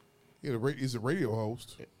 Yeah, he's a radio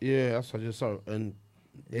host. Yeah, that's what I just saw. And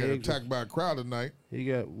he got attacked by a crowd tonight. He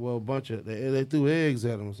got a bunch of they threw eggs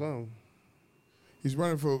at him or something. He's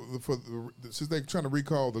running for since they're trying to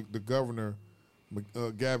recall the governor,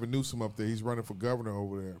 Gavin Newsom up there. He's running for governor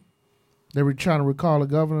over there. They were trying to recall the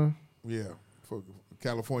governor. Yeah, for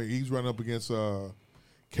California. He's running up against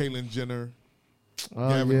Caitlyn Jenner,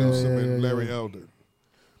 Gavin Newsom, and Larry Elder.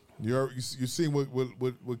 You seen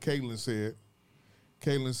what Caitlyn said?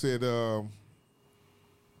 Caitlyn said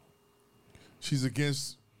he's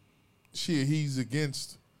against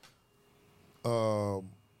the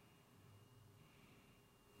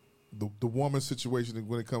woman situation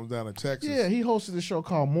when it comes down to Texas. Yeah, he hosted a show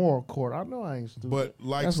called Moral Court. I know I ain't stupid. But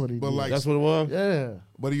that's what he did. That's what it was? Yeah.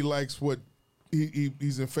 But he likes what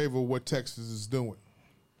he's in favor of what Texas is doing.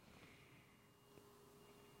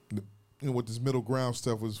 With this middle ground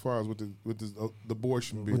stuff as far as with the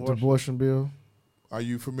abortion bill. With the abortion bill. Are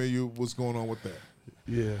you familiar with what's going on with that?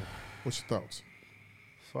 Yeah. What's your thoughts?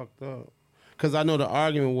 Fucked up. Because I know the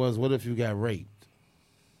argument was, what if you got raped?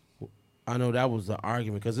 I know that was the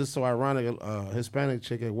argument. Because it's so ironic. A Hispanic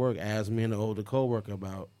chick at work asked me and the older coworker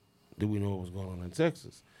about, do we know what was going on in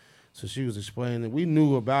Texas? So she was explaining that we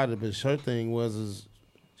knew about it, but her thing was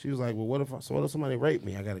she was like, well, what if somebody raped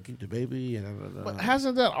me? I got to keep the baby. And But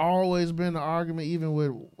hasn't that always been the argument, even with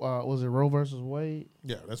was it Roe versus Wade?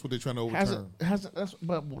 Yeah, that's what they're trying to overturn.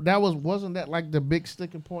 But wasn't that like the big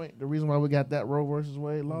sticking point? The reason why we got that Roe versus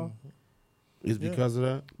Wade law is because of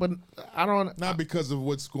that. But I don't. Not because of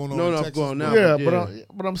what's going on. No, in no, Texas. going now. Yeah,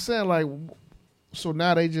 but I'm saying like, so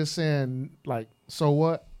now they just saying like, so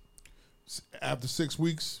what? After 6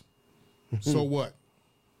 weeks, so what?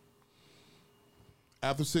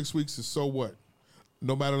 After 6 weeks is so what?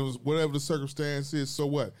 No matter whatever the circumstance is, so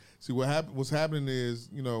what? See what's happening is,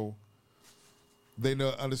 they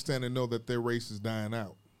understand and know that their race is dying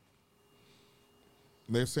out.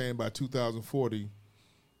 They're saying by 2040,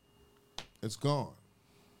 it's gone.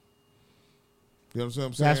 You understand what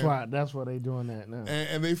I'm saying? That's why they doing that now.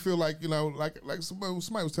 And they feel like, like somebody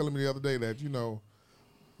was telling me the other day that,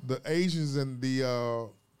 the Asians and the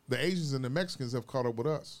Asians and the Mexicans have caught up with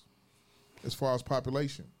us as far as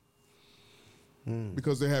population.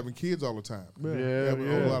 Because they're having kids all the time. They're having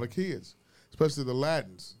a lot of kids. Especially the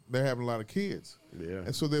Latins. They're having a lot of kids. Yeah.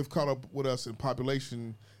 And so they've caught up with us in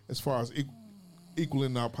population as far as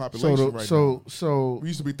equaling our population now. So we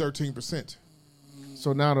used to be 13%.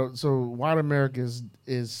 So now white America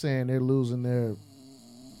is saying they're losing their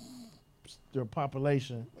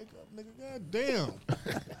population. Nigga, goddamn.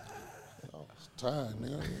 It's time,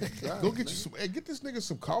 nigga. Go get you some. Hey, get this nigga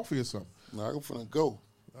some coffee or something. No, I'm finna go.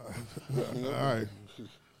 All right.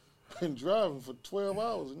 been driving for 12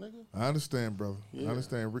 hours, nigga. I understand, brother. Yeah. I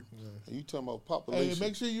understand. You talking about population? Hey,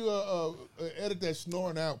 make sure you edit that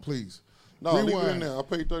snoring out, please. No, leave it in Rewind. there. I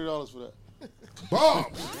paid $30 for that.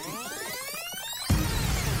 Bombs.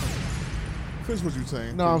 Finish what you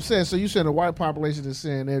saying. No, I'm saying, so you said the white population is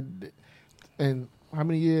saying that, and how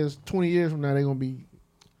many years, 20 years from now, they're going to be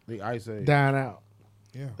The ice age. dying out.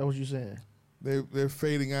 Yeah. That's what you saying. They're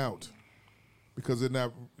fading out because they're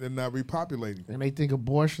not repopulating. And they think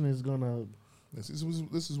abortion is going to. This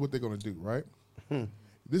is what they're going to do, right?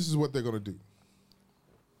 This is what they're going to do.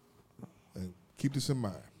 And keep this in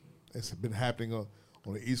mind. It's been happening on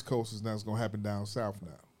the East Coast. It's now it's going to happen down south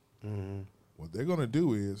now. What they're going to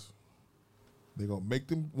do is they're going to make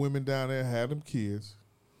them women down there have them kids.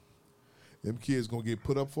 Them kids going to get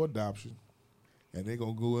put up for adoption. And they're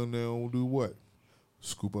going to go in there and do what?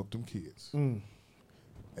 Scoop up them kids.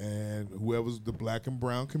 And whoever's the black and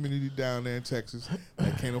brown community down there in Texas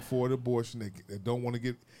that can't afford abortion, they don't want to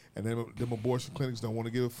get, and then them abortion clinics don't want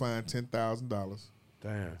to give a fine $10,000.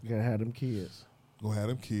 Damn. You got to have them kids. Gonna have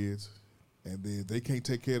them kids. And then if they can't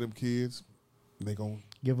take care of them kids, they gonna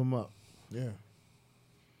Give them up. yeah.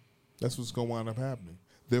 That's what's gonna wind up happening.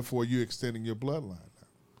 Therefore, you're extending your bloodline now,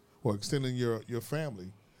 or extending your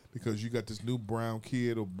family, because you got this new brown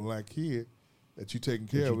kid or black kid that you're taking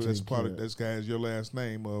care of. That's part of this guy has your last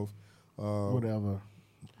name of Whatever.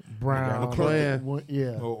 Brown. McClellan.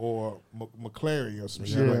 Yeah. or McClary or some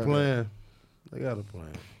They shit got like a that. plan. They got a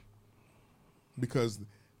plan. Because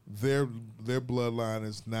their bloodline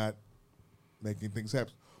is not making things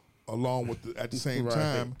happen. Along with at the same Right.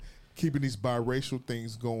 time, keeping these biracial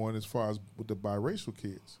things going as far as with the biracial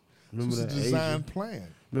kids. Remember So it's a that design Asian? plan.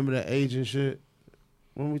 Remember that aging shit?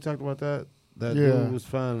 When we talked about that? That Yeah. dude was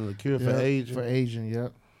finding a cure for aging. For aging,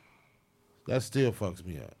 yep. That still fucks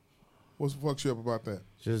me up. What's fucks you up about that?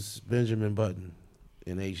 Just Benjamin Button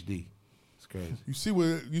in HD. It's crazy. You see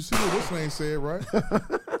what this name said, right?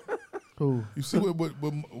 Who? You see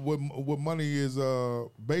what money is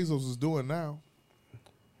Bezos is doing now.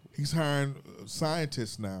 He's hiring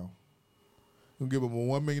scientists now. He'll give them a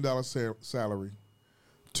 $1 million salary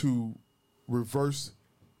to reverse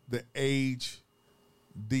the age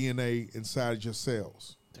DNA inside your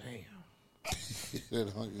cells. That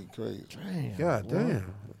hungry crazy. Damn. God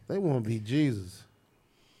damn. They want to be Jesus.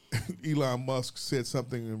 Elon Musk said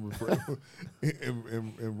something in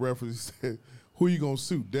reference. He said, "Who you gonna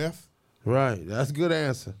sue? Death?" Right. That's a good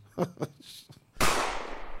answer.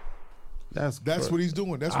 That's what he's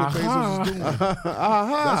doing. That's what Bezos is doing.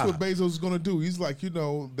 That's what Bezos is going to do. He's like,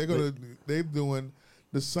 they're doing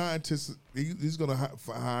the scientists. He's going to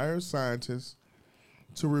hire scientists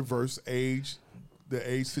to reverse the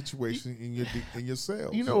age situation in your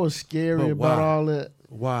cells. You know what's scary But about why? all that?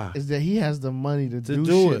 Why? Is that he has the money to do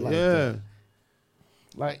do shit it, like yeah. that.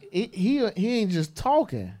 Like he ain't just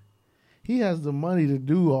talking. He has the money to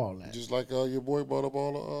do all that. Just like your boy bought up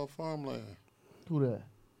all the farmland. Who that?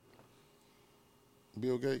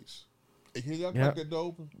 Bill Gates. Hey, y'all Yep. crack that door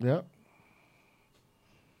open? Yep.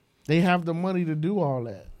 They have the money to do all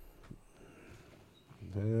that.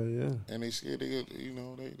 Hell yeah. And they scared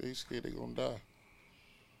they scared they gonna die.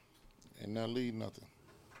 And not leave nothing.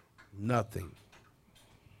 Nothing.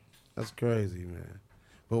 That's crazy, man.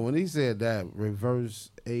 But when he said that, reverse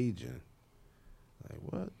aging, like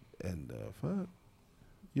what? And fuck?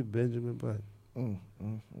 You Benjamin Button.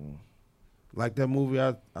 Like that movie,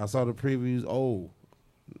 I saw the previews. Oh,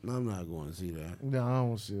 I'm not going to see that. No, I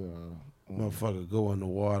don't see Motherfucker go in the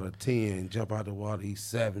water 10, jump out the water, he's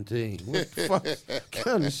 17. What the fuck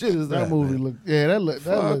kind of shit is that? that movie man? look. Yeah, that looks.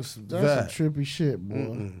 Fuck That's that. some trippy shit,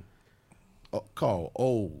 boy. Called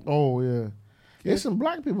Old. Oh yeah. There's some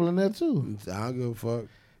black people in there too. I don't give a fuck.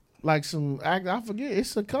 Like some act. I forget.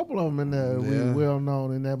 It's a couple of them in there. Yeah. Well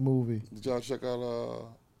known in that movie. Did y'all check out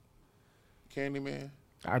Candyman?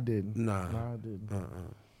 I didn't. Nah. No, I didn't.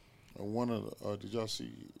 One of the, did y'all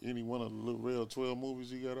see any one of the Little Real 12 movies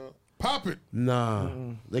he got up? Pop it. Nah.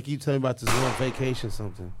 They keep telling me about this one vacation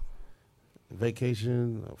something.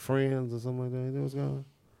 Vacation, Friends or something like that. You know what's going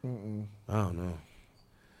on? I don't know.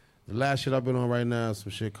 The last shit I've been on right now is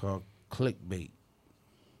some shit called Clickbait.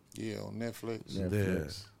 Yeah, on Netflix.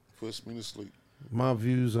 Netflix. Puts me to sleep. My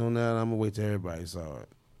views on that, I'm going to wait till everybody saw it.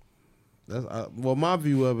 That's well, my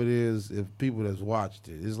view of it is if people that's watched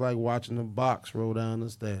it, it's like watching a box roll down the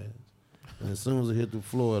stairs. And as soon as it hit the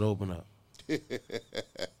floor, it open up.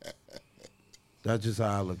 That's just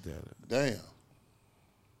how I looked at it. Damn.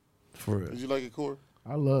 For real. Did you like it, Corey?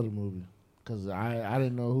 I love the movie because I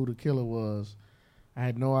didn't know who the killer was. I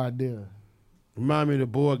had no idea. Remind me of the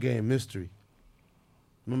board game Mystery.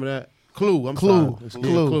 Remember that? Clue. I'm Clue. sorry. It's Yeah,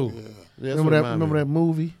 Clue. Clue. Yeah. Yeah, that's Remember what that? reminded Remember me. that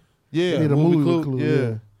movie? Yeah, They need a movie clue.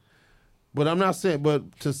 Yeah. But I'm not saying.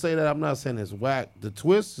 But to say that, I'm not saying it's whack. The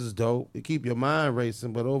twist is dope. It keep your mind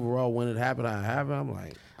racing. But overall, when it happened, I'm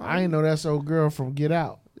like, I didn't know that's old girl from Get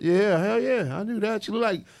Out. Yeah, hell yeah, I knew that. She looked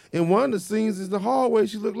like in one of the scenes in the hallway.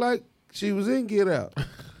 She looked like she was in Get Out.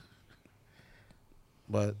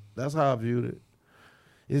 But that's how I viewed it.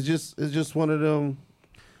 It's just one of them.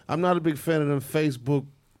 I'm not a big fan of them Facebook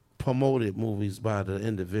promoted movies by the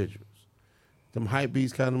individuals. Them hype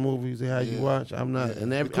beast kind of movies they had you watch. I'm not.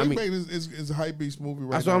 And Clickbait is a hype beast movie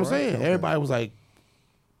right now. That's what I'm saying. Okay. Everybody was like,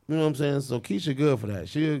 you know what I'm saying. So Keisha good for that.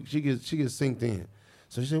 She gets synced in.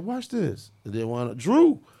 So she said, "Watch this." And then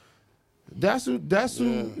Drew. That's who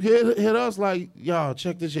hit us like, y'all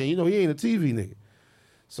check this shit. You know he ain't a TV nigga.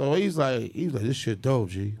 So he's like this shit dope,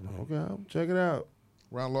 G. I'm like, okay, I'll check it out.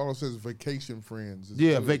 Ron Lawless says Vacation Friends.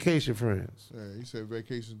 Yeah, good. Vacation Friends. Yeah, he said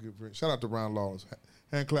Vacation Good Friends. Shout out to Ron Lawless.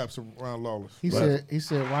 Hand claps to Ron Lawless. He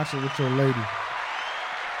said watch it with your lady.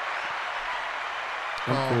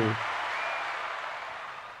 Cool.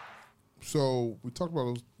 So we talked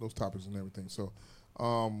about those topics and everything. So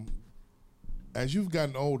as you've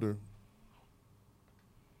gotten older,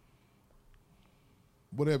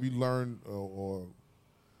 what have you learned or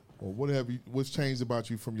what's changed about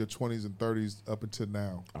you from your 20s and 30s up until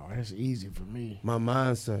now? Oh, that's easy for me. My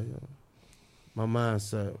mindset,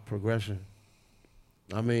 progression.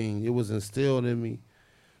 I mean, it was instilled in me,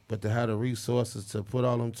 but to have the resources to put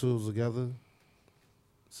all them tools together,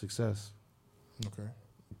 success. Okay.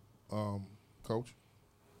 Coach?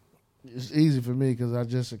 It's easy for me because I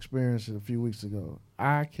just experienced it a few weeks ago.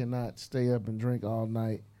 I cannot stay up and drink all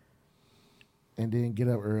night and then get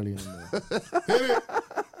up early in the morning.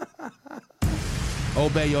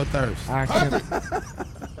 Obey your thirst. I can't.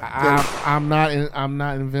 I'm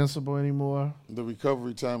not invincible anymore. The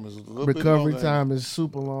recovery time is a little Recovery bit time is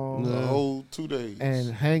super long. The whole 2 days.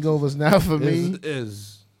 And hangovers now for me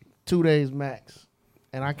is 2 days max.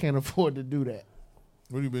 And I can't afford to do that.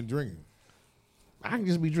 What have you been drinking? I can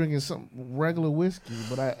just be drinking some regular whiskey,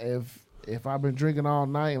 but if I've been drinking all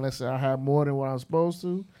night, and let's say I have more than what I'm supposed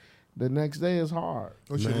to, the next day is hard.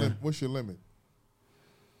 What's your limit?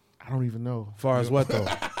 I don't even know. Far as what though?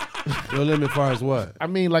 Your limit far as what? I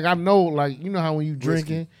mean, like I know, like you know how when you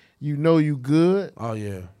drinking, you know you good. Oh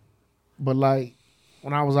yeah. But like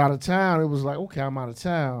when I was out of town, it was like, okay, I'm out of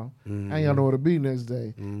town. I ain't got nowhere to be next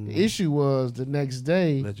day. The issue was the next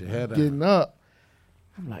day, Let your head getting up.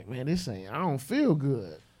 I'm like, man, I don't feel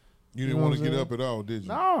good. You didn't want to get up at all, did you?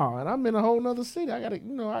 No, and I'm in a whole nother city. I gotta,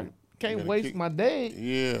 I can't waste my day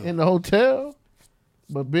Yeah. in the hotel.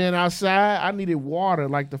 But being outside, I needed water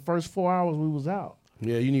like the first 4 hours we was out.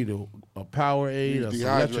 Yeah, you need a Powerade or some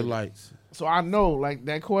electrolytes. So I know, like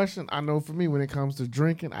that question, I know for me when it comes to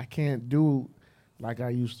drinking, I can't do like I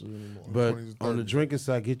used to anymore. But on the drinking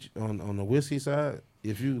side, get you, on the whiskey side,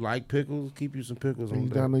 if you like pickles, keep you some pickles on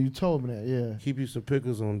deck. I know you told me that, yeah. Keep you some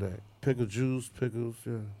pickles on deck. Pickle juice, pickles,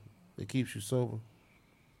 yeah. It keeps you sober.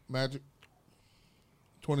 Magic?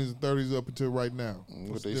 20s and 30s up until right now.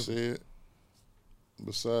 What they said,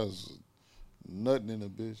 besides nothing in a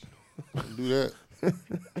bitch, do that.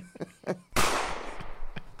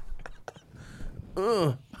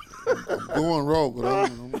 I'm going raw, but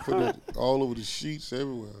I'm gonna put it all over the sheets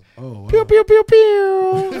everywhere. Oh, wow. Pew, pew, pew,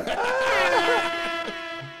 pew.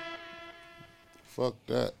 Fuck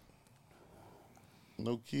that.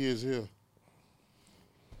 No kids here.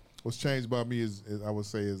 What's changed about me is I would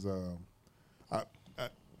say is I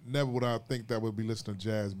never would I think that I would be listening to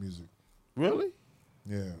jazz music. Really?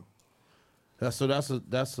 Yeah. That's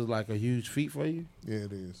like a huge feat for you? Yeah,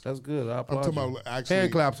 it is. That's good. I applaud I'm talking you. about actually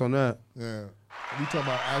Hand claps on that. Yeah. We talking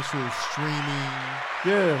about actual streaming.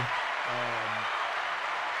 Yeah.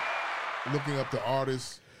 Looking up the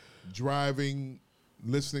artists, driving,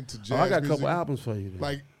 listening to jazz I got a music. couple albums for you. Then.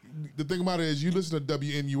 Like the thing about it is, you listen to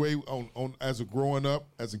WNUA on as a growing up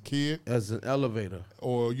as a kid, as an elevator,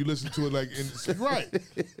 or you listen to it like in right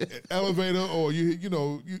elevator, or you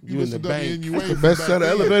listen to bank. WNUA. The best set of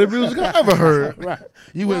elevator music I ever heard. Right,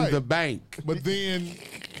 you in the bank. But then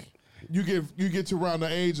you get to around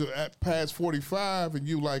the age of past 45, and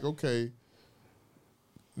you like, okay,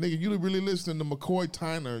 nigga, you really listening to McCoy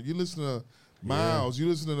Tyner, you listen to Miles, you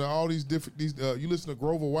listen to all these different you listen to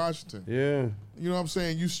Grover Washington. Yeah. You know what I'm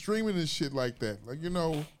saying? You streaming this shit like that. Like,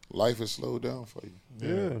 life has slowed down for you.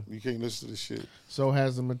 Yeah. You can't listen to this shit. So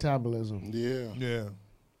has the metabolism. Yeah. Yeah.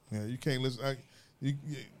 Yeah, you can't listen. I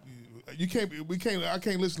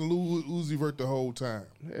can't listen to Lil Uzi Vert the whole time.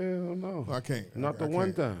 Hell no. I can't. Not the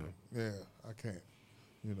one time. Yeah, I can't.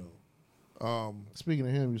 Speaking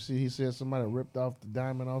of him, you see he said somebody ripped off the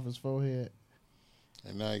diamond off his forehead.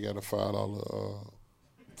 And now you got to file all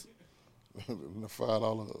the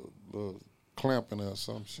 $5 clamp in there or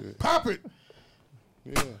some shit. Pop it.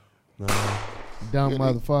 Yeah. Dumb Yeah,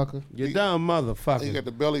 motherfucker. You dumb motherfucker. He got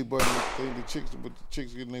the belly button thing. The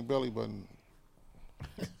chicks getting their belly button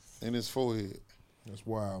in his forehead. That's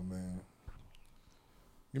wild, man.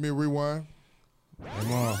 Give me a rewind.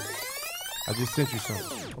 Come on. I just sent you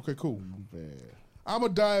something. Okay, cool. I'm a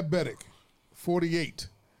diabetic, 48.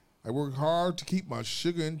 I work hard to keep my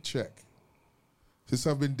sugar in check. Since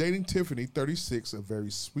I've been dating Tiffany, 36, a very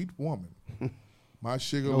sweet woman, my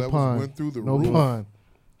sugar levels went through the roof. No pun.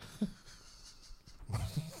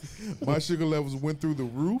 My sugar levels went through the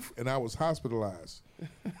roof, and I was hospitalized.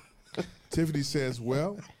 Tiffany says,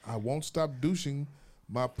 well, I won't stop douching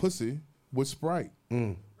my pussy with Sprite.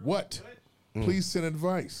 What? Please send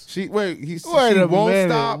advice. She Wait she a won't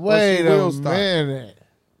minute. stop, Wait or she will a stop. minute.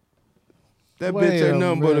 That Wait bitch ain't a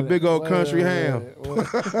nothing but a minute. big old Wait country a ham. minute.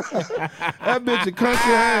 That bitch a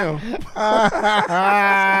country ham.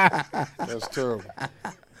 That's terrible.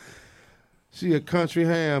 She a country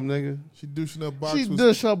ham, nigga. She douching her box She with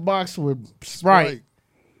douche her box with Sprite.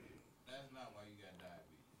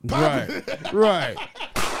 Right. Right.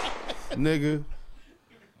 Nigga,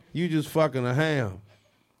 you just fucking a ham.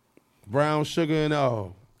 Brown sugar and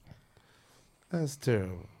all. That's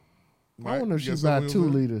terrible. I wonder if you got she's about something 2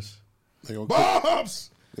 else? liters. They gonna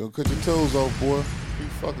Bobs! They gonna cut your toes off, boy. You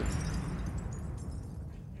fucking.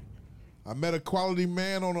 I met a quality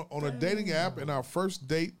man on a dating app, and our first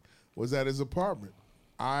date was at his apartment.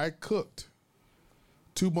 I cooked.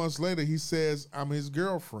 2 months later, he says I'm his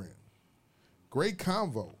girlfriend. Great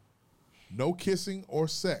convo. No kissing or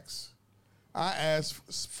sex. I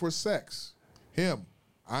asked for sex. Him,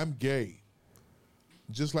 I'm gay.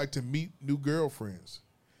 Just like to meet new girlfriends.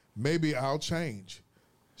 Maybe I'll change.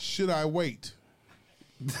 Should I wait?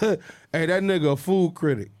 Hey, that nigga a food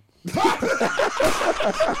critic.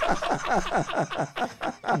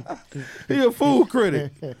 He a food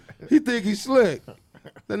critic. He think he slick.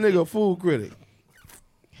 That nigga a food critic.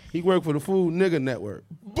 He work for the Food Nigga Network.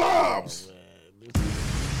 Bobs!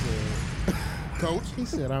 Coach? He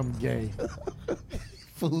said I'm gay.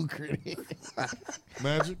 Food critic.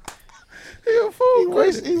 Magic? He a food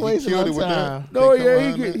critic. He wasting killed our it with that. time. No, They come yeah,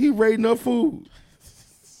 behind that. he rating up food.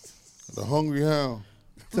 The hungry hound.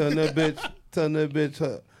 Telling that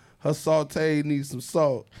bitch her saute needs some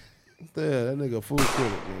salt. Yeah, that nigga a food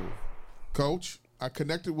critic, dude. Coach, I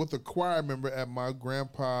connected with a choir member at my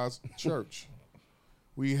grandpa's church.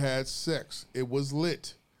 We had sex. It was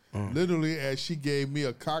lit. Literally, as she gave me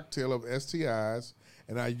a cocktail of STIs,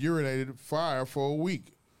 and I urinated fire for a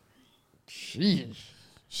week. Sheesh.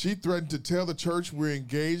 She threatened to tell the church we're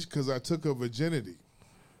engaged because I took her virginity.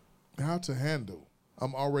 How to handle?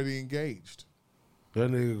 I'm already engaged.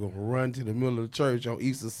 That nigga gonna run to the middle of the church on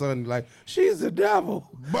Easter Sunday like, she's the devil.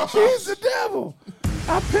 She's the devil.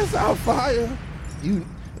 I piss out fire.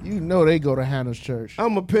 You know they go to Hannah's church.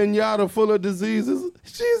 I'm a pinata full of diseases.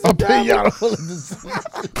 She's A the devil. pinata full of disease.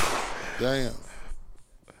 Damn.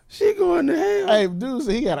 She going to hell. Hey, dude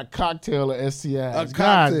said he got a cocktail of STIs. A God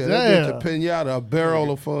cocktail. That bitch a damn. pinata, a barrel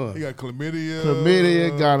of fun. He got chlamydia.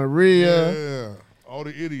 Chlamydia, gonorrhea. Yeah. All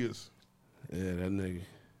the idiots. Yeah, that nigga.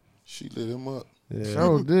 She lit him up. Yeah.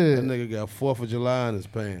 Sure did. That nigga got 4th of July in his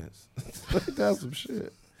pants. That's some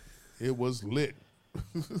shit. It was lit.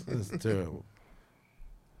 That's terrible.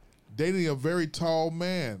 Dating a very tall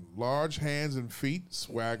man, large hands and feet,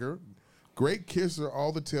 swagger, great kisser,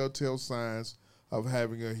 all the telltale signs of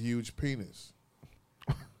having a huge penis.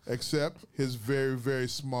 Except his very, very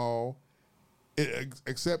small.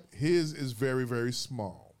 Except his is very, very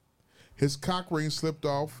small. His cock ring slipped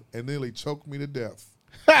off and nearly choked me to death.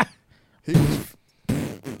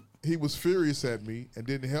 He was furious at me and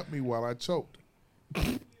didn't help me while I choked.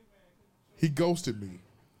 He ghosted me.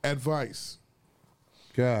 Advice.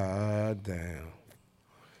 God damn.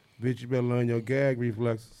 Bitch, you better learn your gag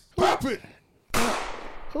reflexes. Pop it!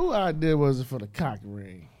 Who idea was it for the cock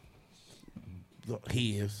ring?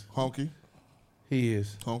 He is. Honky. He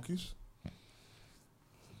is. Honkies.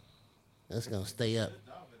 That's gonna stay up.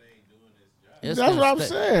 That's what I'm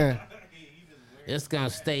saying. It's gonna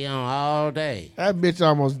stay on all day. That bitch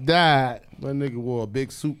almost died. My nigga wore a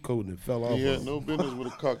big suit coat and it fell off. He had no business with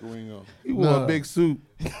a cock ring on. He wore a big suit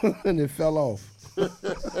and it fell off. I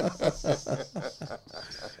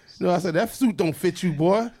said, that suit don't fit you,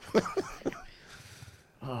 boy.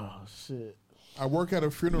 Oh, shit. I work at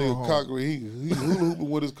a funeral Nigga home. cock ring. He hula hooping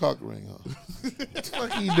with his cock ring on. What the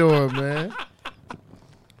fuck you doing, man?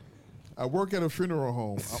 I work at a funeral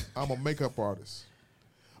home. I'm a makeup artist.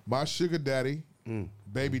 My sugar daddy,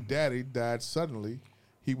 baby daddy, died suddenly.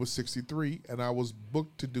 He was 63, and I was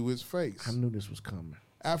booked to do his face. I knew this was coming.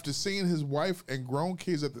 After seeing his wife and grown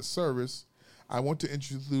kids at the service, I want to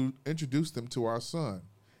introduce them to our son.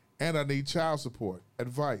 And I need child support.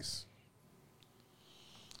 Advice.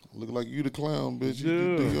 Look like you the clown, bitch.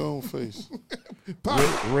 You do your own face.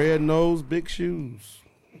 Red nose, big shoes.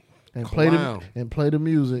 And play the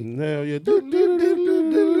music. Hell yeah.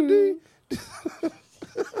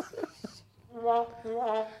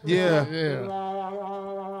 Yeah.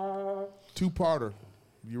 Two-parter.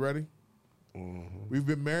 You ready? Mm-hmm. We've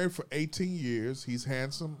been married for 18 years. He's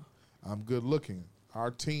handsome. I'm good looking.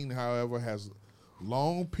 Our teen, however, has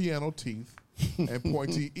long piano teeth and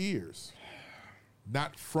pointy ears.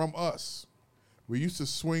 Not from us. We used to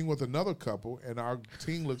swing with another couple, and our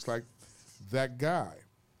teen looks like that guy.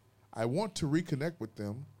 I want to reconnect with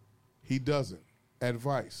them. He doesn't.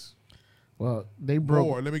 Advice. Well, they broke.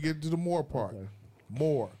 More. Let me get to the more part. Okay.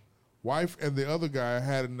 More. Wife and the other guy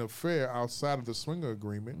had an affair outside of the swinger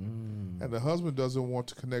agreement, and the husband doesn't want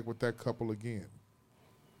to connect with that couple again.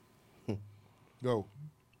 Go.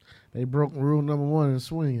 They broke rule number 1 in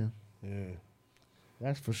swinging. Yeah.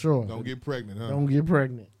 That's for sure. Don't get pregnant, huh? Don't get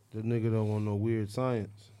pregnant. The nigga don't want no weird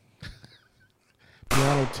science.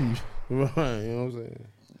 Piano teeth. Right, you know what I'm saying?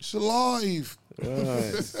 It's alive.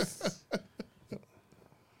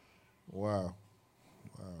 Right.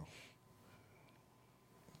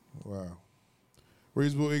 Wow.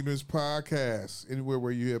 Reasonable Ignorance Podcast. Anywhere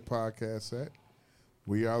where you hear podcasts at,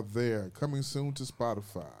 we are there. Coming soon to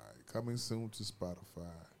Spotify.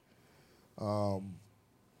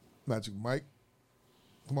 Magic Mike,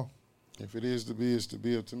 come on. If it is to be, it's to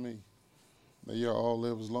be up to me. May y'all all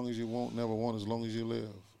live as long as you want, never want as long as you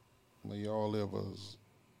live. May y'all live as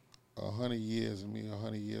 100 years and me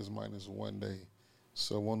 100 years minus 1 day.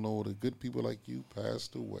 So I want to know the good people like you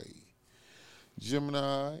passed away.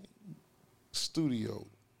 Gemini Studio.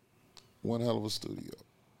 One hell of a studio.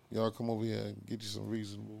 Y'all come over here and get you some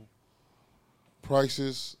reasonable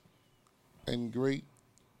prices and great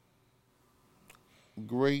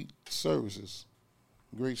services.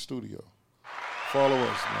 Great studio. Follow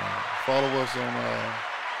us, man. Follow us on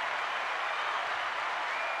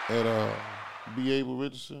at B. Abel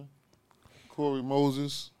Richardson, Corey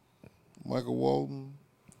Moses, Michael Walton,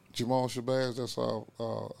 Jamal Shabazz. That's our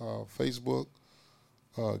Facebook.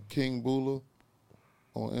 King Bula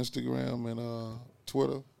on Instagram and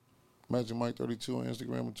Twitter. Magic Mike 32 on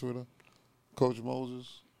Instagram and Twitter. Coach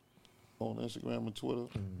Moses on Instagram and Twitter.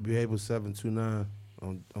 Be able 729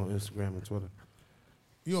 on Instagram and Twitter.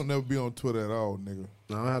 You don't never be on Twitter at all, nigga.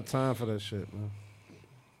 No, I don't have time for that shit, man.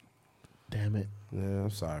 Damn it. Yeah,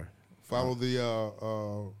 I'm sorry. Follow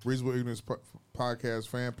the Reasonable Ignorance Podcast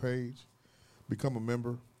fan page. Become a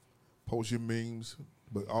member. Post your memes,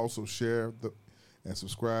 but also share and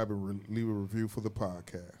subscribe and leave a review for the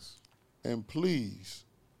podcast. And please,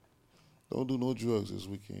 don't do no drugs this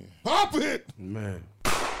weekend. Pop it! Man,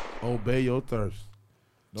 obey your thirst.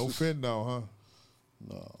 No fentanyl, huh?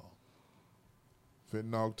 No.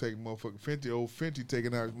 Fentanyl taking motherfuckers. Old Fenty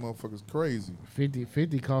taking out motherfuckers crazy.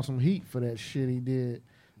 50 caught some heat for that shit he did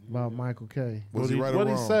about Michael K. Was he right or wrong? What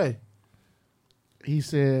did he say? He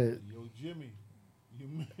said, "Yo, Jimmy, you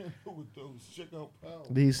man with those check out power."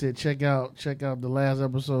 He said, check out the last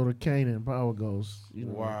episode of Kanan Power Ghost. You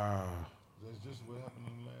know, wow. That's just what happened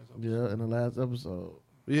in the last episode. Yeah, in the last episode.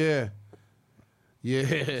 Yeah.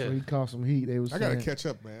 So he caught some heat. They was I gotta catch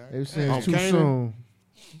up, man. They was saying it's too soon.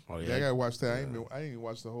 Oh, yeah, I gotta watch that. I ain't even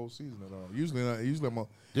watched the whole season at all. Usually I'm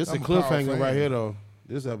This is a cliffhanger right here, though.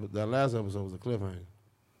 That last episode was a cliffhanger.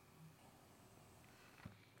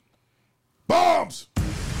 Bombs!